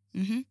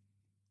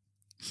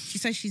 She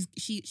says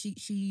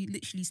she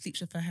literally sleeps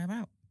with her hair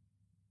out.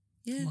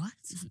 Yeah. What?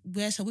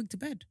 Wears her wig to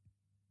bed.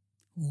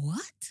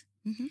 What?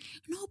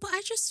 No, but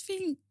I just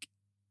think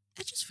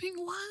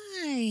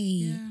why?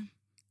 Yeah. And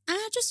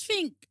I just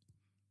think,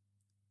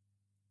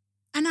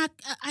 and I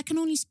can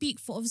only speak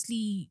for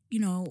obviously,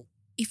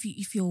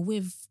 if you're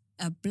with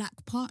a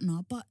black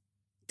partner, but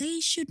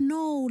they should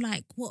know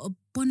like what a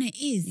bonnet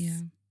is.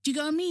 Yeah. Do you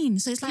get what I mean?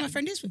 So it's like like my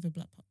friend is with a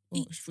black partner.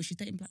 Or she's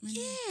dating black men.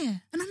 Yeah.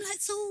 And I'm like,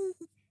 so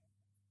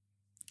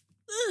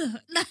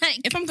like,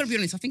 if I'm gonna be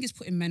honest, I think it's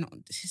putting men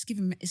on.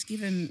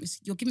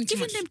 You're giving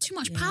them too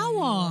much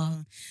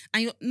power. And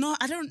I don't know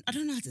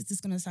how this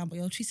is gonna sound, but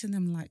you're treating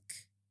them like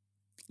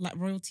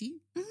royalty.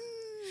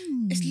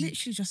 It's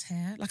literally just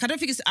hair. Like I don't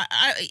think it's.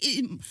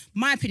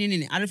 My opinion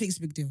in it, I don't think it's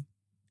a big deal.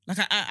 Like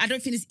I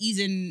don't think this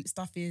easing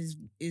stuff is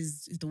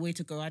the way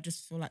to go. I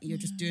just feel like you're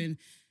just doing.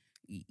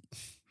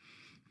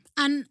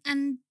 And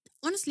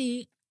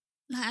honestly,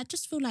 like I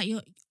just feel like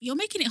you're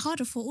making it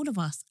harder for all of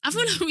us. I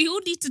feel like we all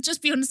need to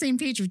just be on the same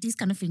page with these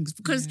kind of things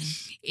because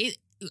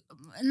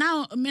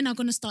now men are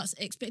going to start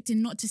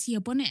expecting not to see a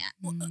bonnet.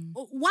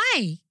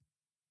 Why?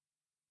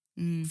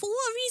 For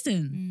what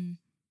reason?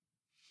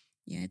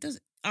 Yeah, it does.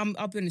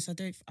 I'll be honest.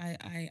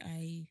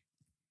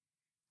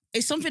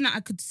 It's something that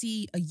I could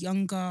see a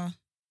younger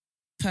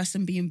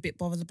person being a bit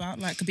bothered about,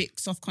 like a bit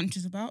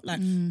self-conscious about. Like,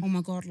 oh my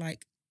God,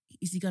 like,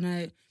 is he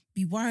gonna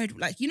be worried?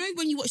 Like,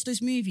 when you watch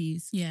those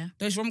movies,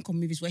 those rom-com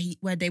movies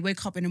where they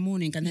wake up in the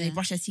morning and then they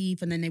brush their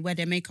teeth and then they wear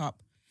their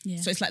makeup.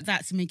 Yeah. So it's like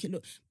that to make it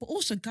look. But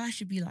also, guys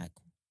should be like,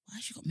 why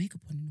has she got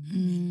makeup on in the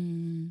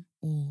morning?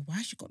 Or why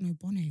has she got no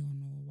bonnet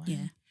on? Or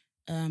why?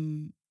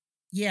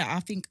 I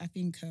think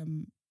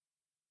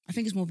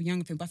it's more of a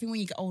younger thing. But I think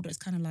when you get older, it's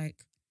kind of like,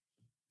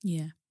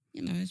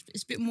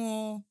 it's a bit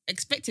more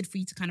expected for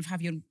you to kind of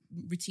have your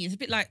routine. It's a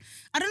bit like,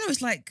 I don't know,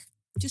 it's like,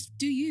 just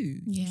do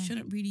you. Yeah. You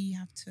shouldn't really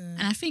have to.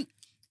 And I think,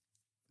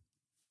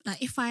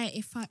 like, if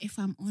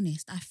I'm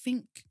honest, I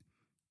think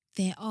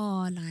there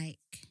are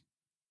like,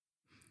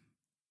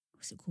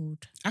 what's it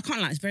called? I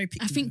can't lie, it's very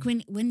picky. I think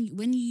when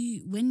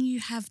you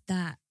have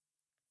that,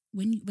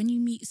 when you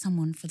meet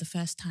someone for the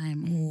first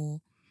time,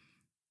 or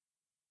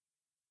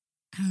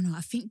I don't know,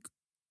 I think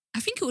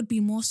it would be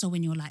more so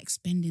when you're like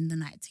spending the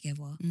night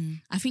together.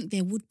 I think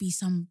there would be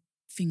some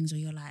things where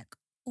you're like,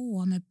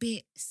 oh, I'm a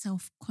bit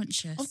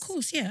self-conscious. Of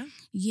course, yeah.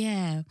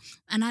 Yeah.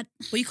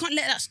 But you can't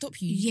let that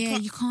stop you. Yeah,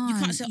 you can't. You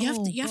can't say, you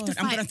have to fight.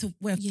 I'm going to have to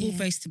wear full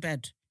face to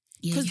bed.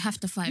 Yeah, you have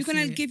to fight. You're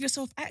going to give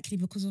yourself actually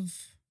because of...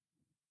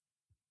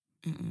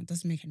 It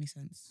doesn't make any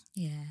sense.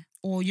 Yeah.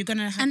 Or you're going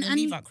to have to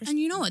leave out Christmas. And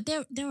you know what?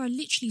 There are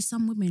literally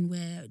some women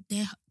where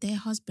their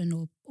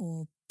husband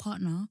or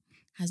partner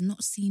has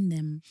not seen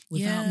them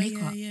without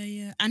makeup.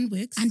 Yeah. And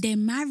wigs. And they're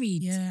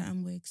married. Yeah,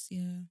 and wigs,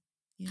 yeah.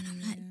 And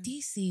I'm like,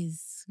 this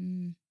is...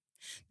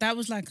 That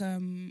was like,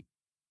 it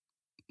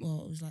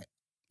was like,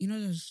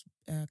 those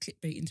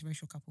clickbait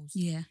interracial couples?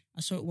 Yeah.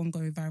 I saw one go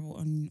viral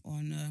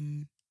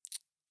on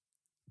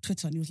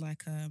Twitter, and it was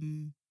like,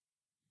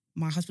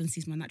 my husband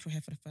sees my natural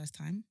hair for the first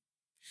time.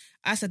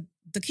 I said,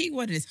 the key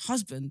word is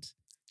husband.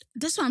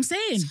 That's what I'm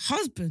saying. It's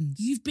husband.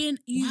 You've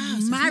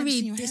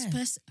married this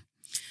person.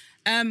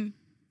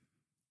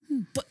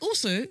 But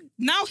also,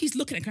 now he's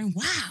looking at it going,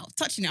 wow,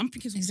 touching it. I'm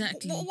thinking,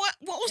 exactly. What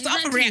was the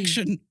other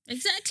reaction?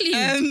 Exactly.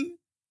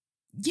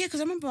 Yeah,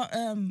 because I remember,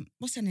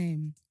 what's her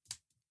name?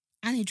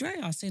 Annie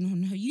Dreyer saying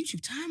on her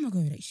YouTube time ago,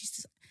 like, she's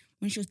just,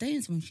 when she was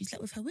dating someone, she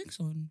slept with her wigs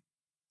on.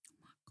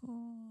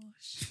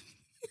 Gosh.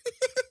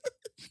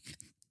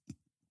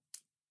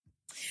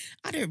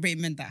 I don't rate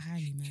men that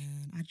highly,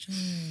 man. I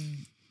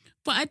don't.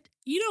 But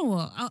you know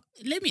what?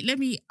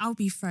 I'll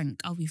be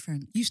frank.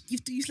 You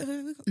slept with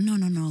her wig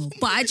on? No.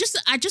 But I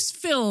just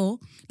feel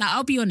like,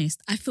 I'll be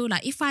honest. I feel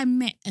like if I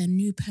met a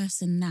new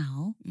person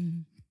now,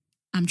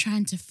 I'm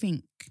trying to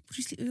think. Would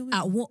you sleep with your wig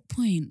At on? what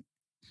point?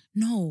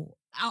 No,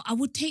 I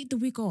would take the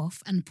wig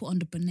off and put on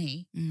the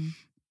bonnet.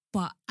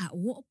 But at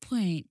what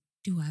point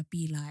do I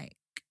be like,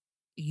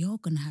 you're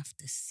gonna have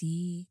to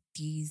see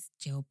these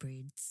gel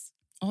braids?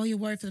 Oh, you're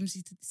worried for them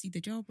to see the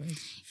gel braids.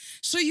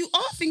 So you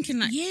are thinking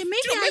like... Yeah, maybe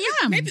do you know,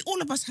 I am. Maybe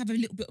all of us have a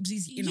little bit of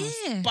Zizi in us.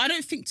 Yeah. But I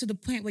don't think to the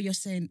point where you're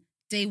saying,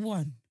 day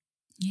one.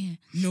 Yeah.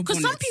 No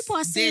Because some bonnets. people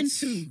are saying... Day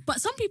two.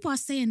 But some people are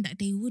saying that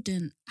they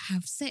wouldn't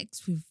have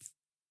sex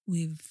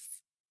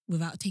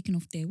without taking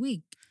off their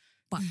wig.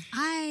 But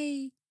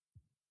I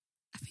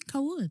think I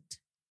would.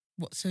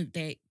 What, so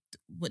they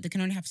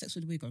can only have sex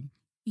with the wig on?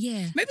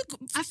 Yeah. Maybe,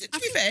 to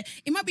be fair,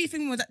 it might be a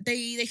thing where that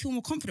they feel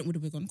more confident with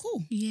the wig on.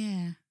 Cool.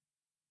 Yeah.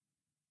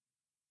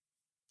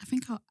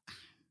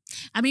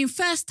 I mean,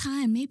 first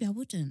time, maybe I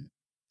wouldn't.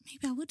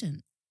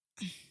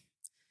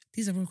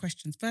 These are real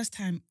questions. First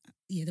time,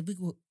 yeah, the wig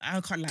will... I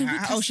can't lie. The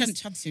wig I'll has shut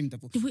to- the same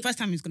double. the wig- First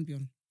time it's going to be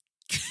on.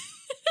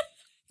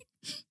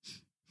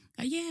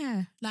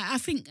 Yeah. Like, I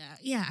think,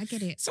 I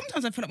get it.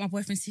 Sometimes I feel like my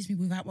boyfriend sees me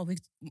without my wig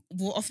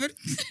more often.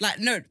 Like,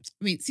 no, I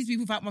mean, sees me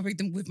without my wig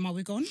than with my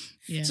wig on.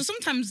 Yeah. So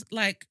sometimes,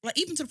 like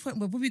even to the point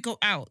where when we go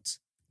out,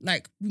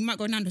 like, we might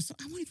go Nando's, so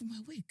I won't even wear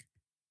a wig.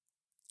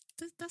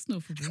 That's no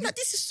problem. I'm like,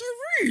 this is so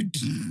rude. I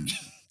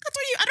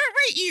told you, I don't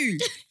rate you.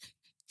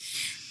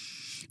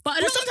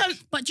 But But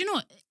sometimes... But you know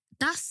what?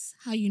 That's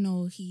how you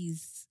know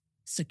he's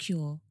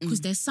secure. Because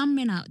there's some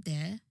men out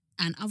there,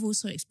 and I've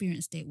also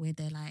experienced it, where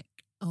they're like,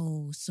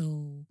 oh,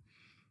 so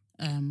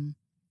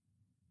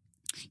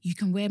you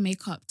can wear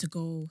makeup to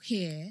go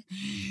here,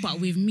 but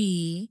with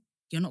me,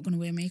 you're not going to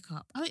wear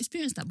makeup. I've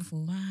experienced that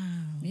before.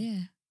 Wow.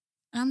 Yeah.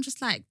 And I'm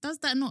just like, does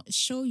that not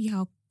show you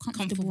how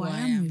comfortable I I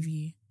am am. with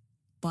you?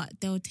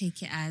 But they'll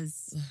take it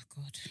as Oh,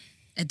 God.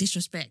 a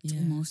disrespect Yeah.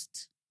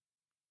 almost.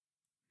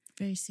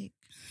 Very sick.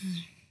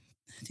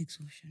 The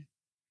exhaustion.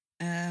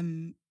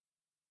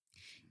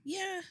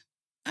 Yeah.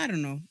 I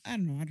don't know.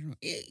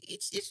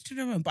 It's to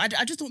their own. But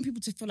I just don't want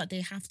people to feel like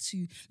they have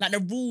to... Like, the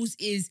rules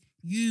is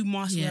you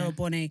must wear a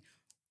bonnet.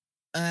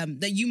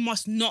 That you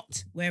must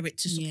not wear it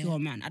to secure a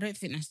man. I don't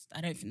think that's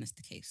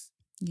the case.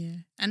 Yeah.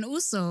 And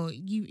also,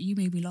 you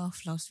made me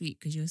laugh last week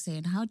because you were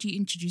saying, how do you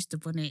introduce the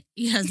bonnet?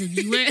 As in,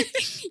 you wear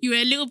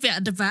a little bit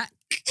at the back,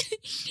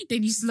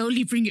 then you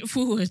slowly bring it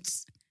forward.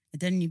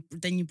 And then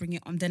you bring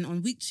it on. Then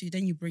on week 2,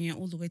 then you bring it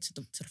all the way to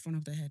the front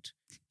of the head.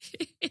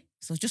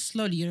 So just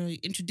slowly,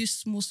 introduce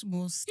small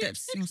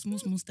steps,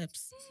 small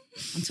steps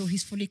until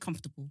he's fully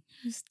comfortable.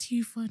 It's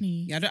too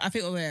funny. Yeah, I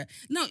think we're...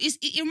 No,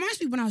 it reminds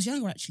me when I was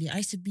younger, actually. I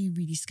used to be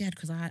really scared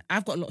because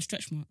I've got a lot of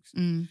stretch marks.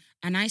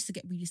 And I used to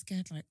get really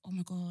scared, like, oh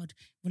my God,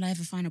 will I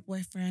ever find a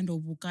boyfriend,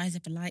 or will guys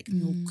ever like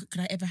me, or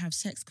could I ever have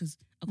sex because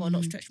I've got a lot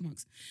of stretch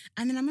marks.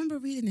 And then I remember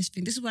reading this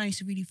thing. This is why I used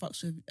to really fuck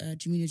with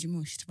Jamila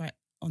Jamil. She used to write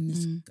on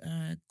this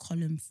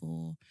column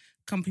for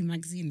Company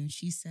Magazine, and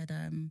she said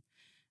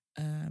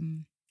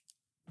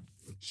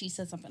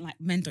something like,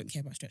 men don't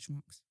care about stretch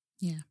marks.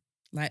 Yeah.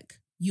 Like,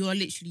 you are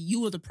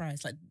the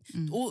prize. Like,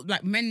 all,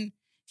 like, men,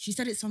 she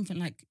said something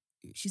like,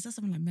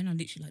 men are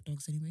literally like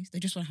dogs anyways. They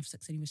just want to have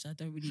sex anyway, so I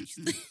don't really...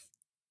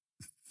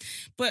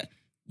 But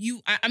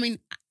I mean,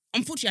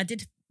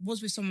 unfortunately,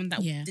 was with someone that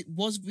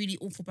was really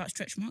awful about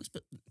stretch marks,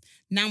 but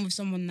now with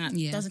someone that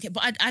doesn't care.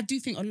 But I do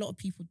think a lot of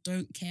people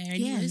don't care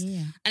anyways.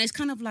 Yeah. And it's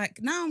kind of like,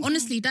 now...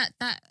 Honestly, that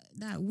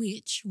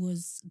witch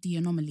was the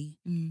anomaly.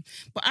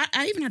 But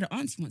I even had an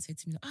auntie once say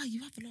to me, like,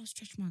 you have a lot of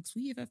stretch marks.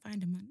 Will you ever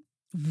find a man?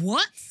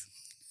 What?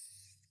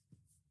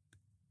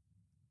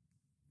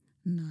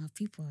 Nah,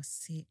 people are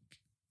sick.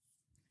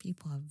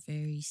 People are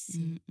very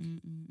sick.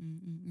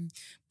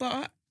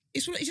 But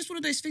it's just one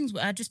of those things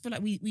where I just feel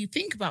like we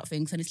think about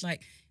things, and it's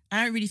like,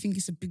 I don't really think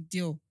it's a big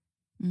deal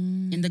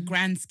in the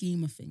grand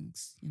scheme of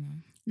things, you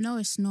know. No,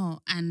 it's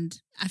not.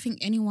 And I think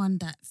anyone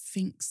that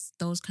thinks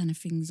those kind of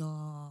things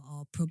are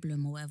a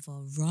problem or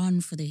whatever,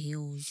 run for the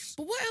hills.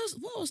 But what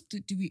else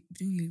do you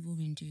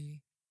women do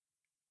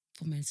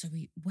for men? So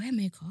we wear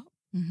makeup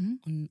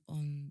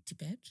on to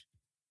bed,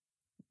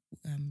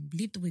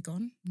 leave the wig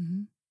on.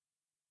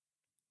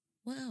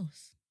 What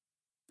else?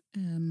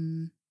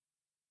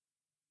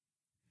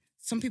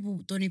 Some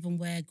people don't even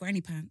wear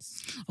granny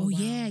pants. Oh, wow.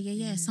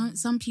 Yeah.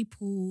 Some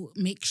people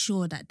make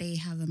sure that they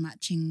have a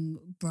matching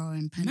bra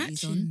and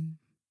panties on.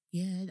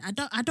 Yeah, I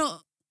don't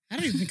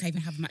even think I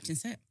even have a matching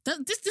set.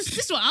 This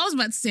is what I was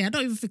about to say. I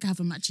don't even think I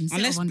have a matching set.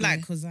 Unless of underwear.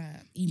 black, because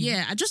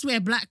I just wear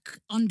black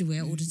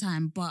underwear all the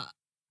time. But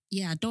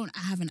yeah, I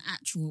have an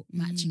actual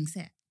matching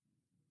set.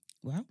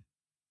 Well,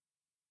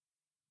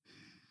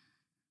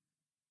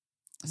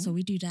 so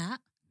we do that.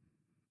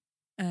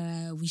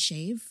 We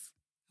shave.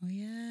 Oh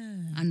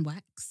yeah. And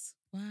wax.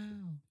 Wow.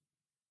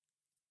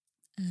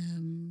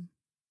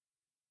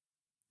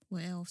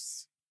 What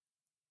else?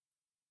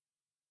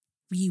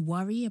 We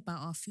worry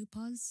about our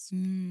fupas.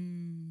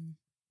 Mm.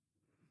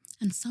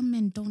 And some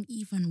men don't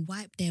even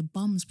wipe their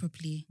bums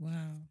properly.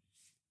 Wow.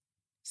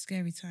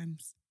 Scary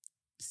times.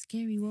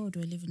 Scary world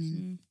we're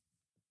living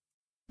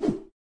in.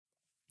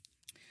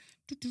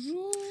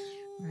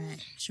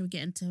 Right. Shall we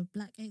get into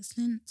Black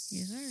excellence?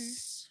 Yes,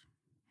 sir.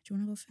 Do you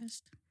want to go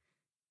first?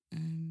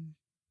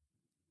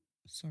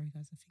 Sorry,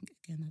 guys. I think,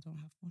 again, I don't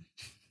have one.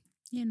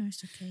 Yeah, no,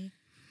 it's okay.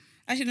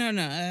 Actually,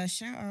 no.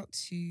 Shout out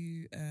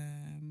to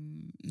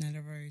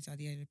Nella Rose,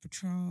 Adiela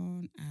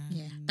Patron. And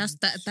Yeah,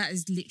 that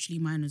is literally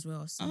mine as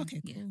well. So,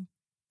 okay, cool. Yeah.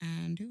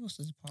 And who else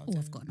is a part Oh, of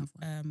I've got another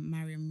one.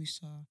 Mariam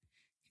Musa.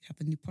 You have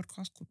a new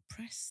podcast called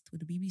Pressed with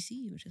the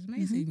BBC, which is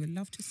amazing. We'd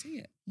love to see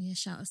it. Yeah,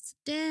 shout outs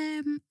to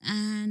them.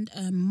 And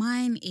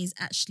mine is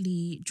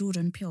actually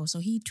Jordan Peele. So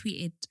he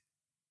tweeted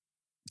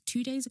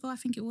 2 days ago, I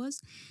think it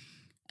was.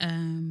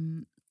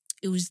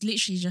 It was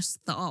literally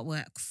just the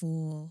artwork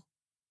for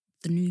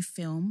the new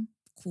film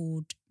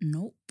called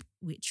Nope,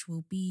 which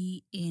will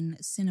be in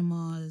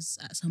cinemas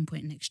at some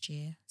point next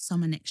year,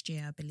 summer next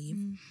year, I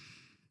believe.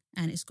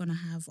 And it's gonna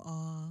have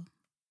our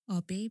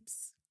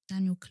babes,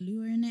 Daniel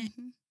Kaluuya in it,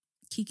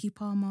 Kiki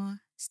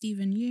Palmer,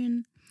 Stephen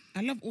Yeun.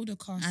 I love all the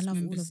cast. I love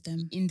members all of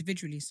them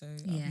individually, so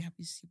I'll be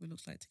happy to see what it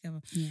looks like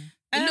together. Yeah,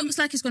 it looks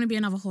like it's gonna be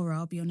another horror.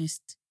 I'll be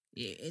honest.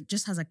 It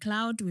just has a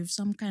cloud with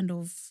some kind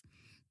of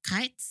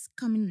kite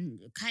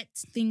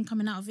thing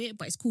coming out of it,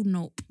 but it's called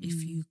Nope.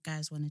 If you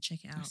guys want to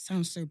check it out, It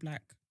sounds so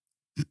black.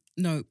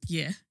 Nope.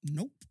 Yeah.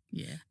 Nope.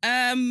 Yeah.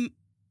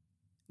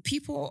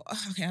 People.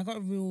 Okay, I got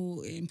a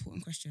real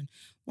important question.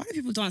 Why do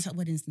people dance at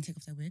weddings and take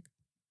off their wig?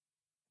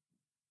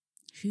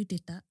 Who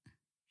did that?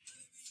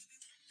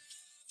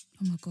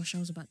 Oh my gosh, I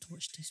was about to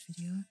watch this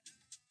video.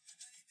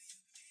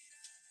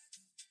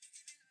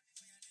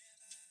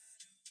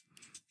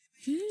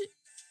 Who?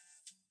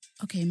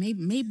 Okay,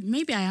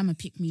 maybe I am a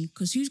pick me,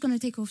 because who's gonna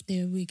take off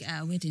their wig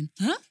at a wedding?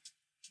 Huh?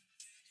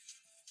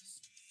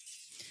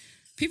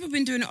 People have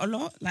been doing it a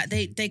lot. Like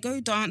they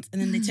go dance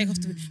and then they take off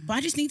the wig. But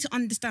I just need to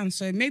understand.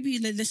 So maybe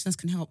the listeners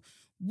can help.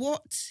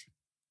 What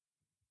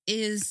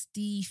is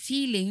the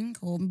feeling,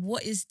 or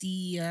what is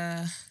the?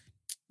 I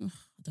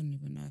don't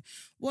even know.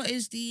 What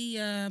is the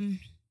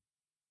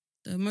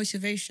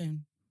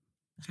motivation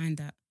behind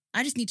that?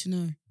 I just need to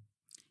know.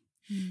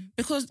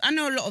 Because I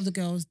know a lot of the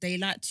girls, they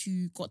like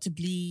to got to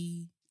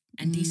blee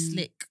and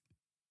de-slick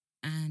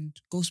and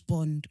ghost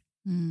bond.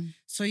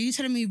 So you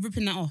telling me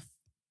ripping that off?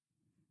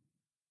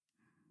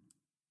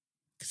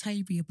 Because how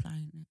you be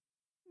applying it?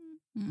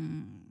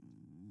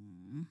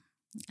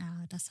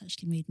 That's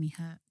actually made me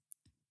hurt.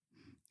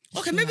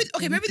 Okay, maybe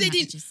they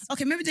didn't.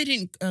 Okay, maybe they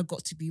didn't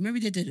got to be. Maybe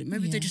they didn't.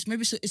 Maybe they just.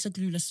 Maybe it's a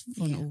glueless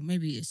frontal.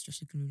 Maybe it's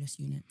just a glueless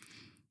unit.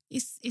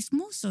 It's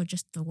more so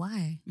just the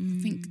why. I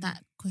think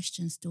that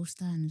question still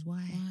stands.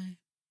 Why?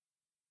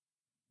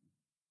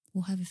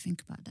 We'll have a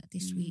think about that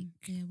this week.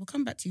 Yeah, we'll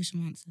come back to you with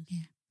some answers.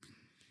 Yeah.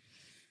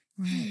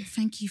 Right.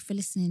 Thank you for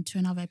listening to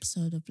another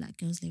episode of Black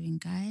Girls Living,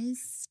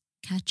 guys.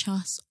 Catch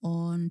us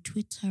on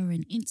Twitter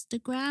and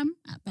Instagram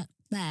at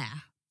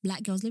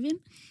Black Girls Living.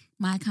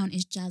 My account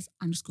is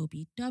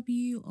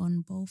jazz_BW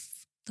on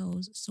both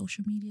those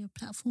social media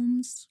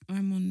platforms.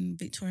 I'm on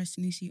Victoria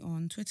Sanusi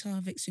on Twitter,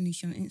 Vic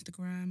Sanusi on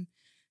Instagram.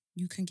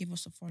 You can give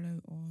us a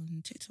follow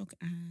on TikTok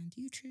and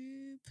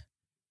YouTube.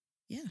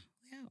 Yeah,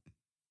 we out.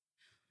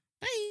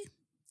 Bye.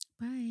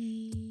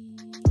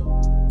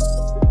 Bye.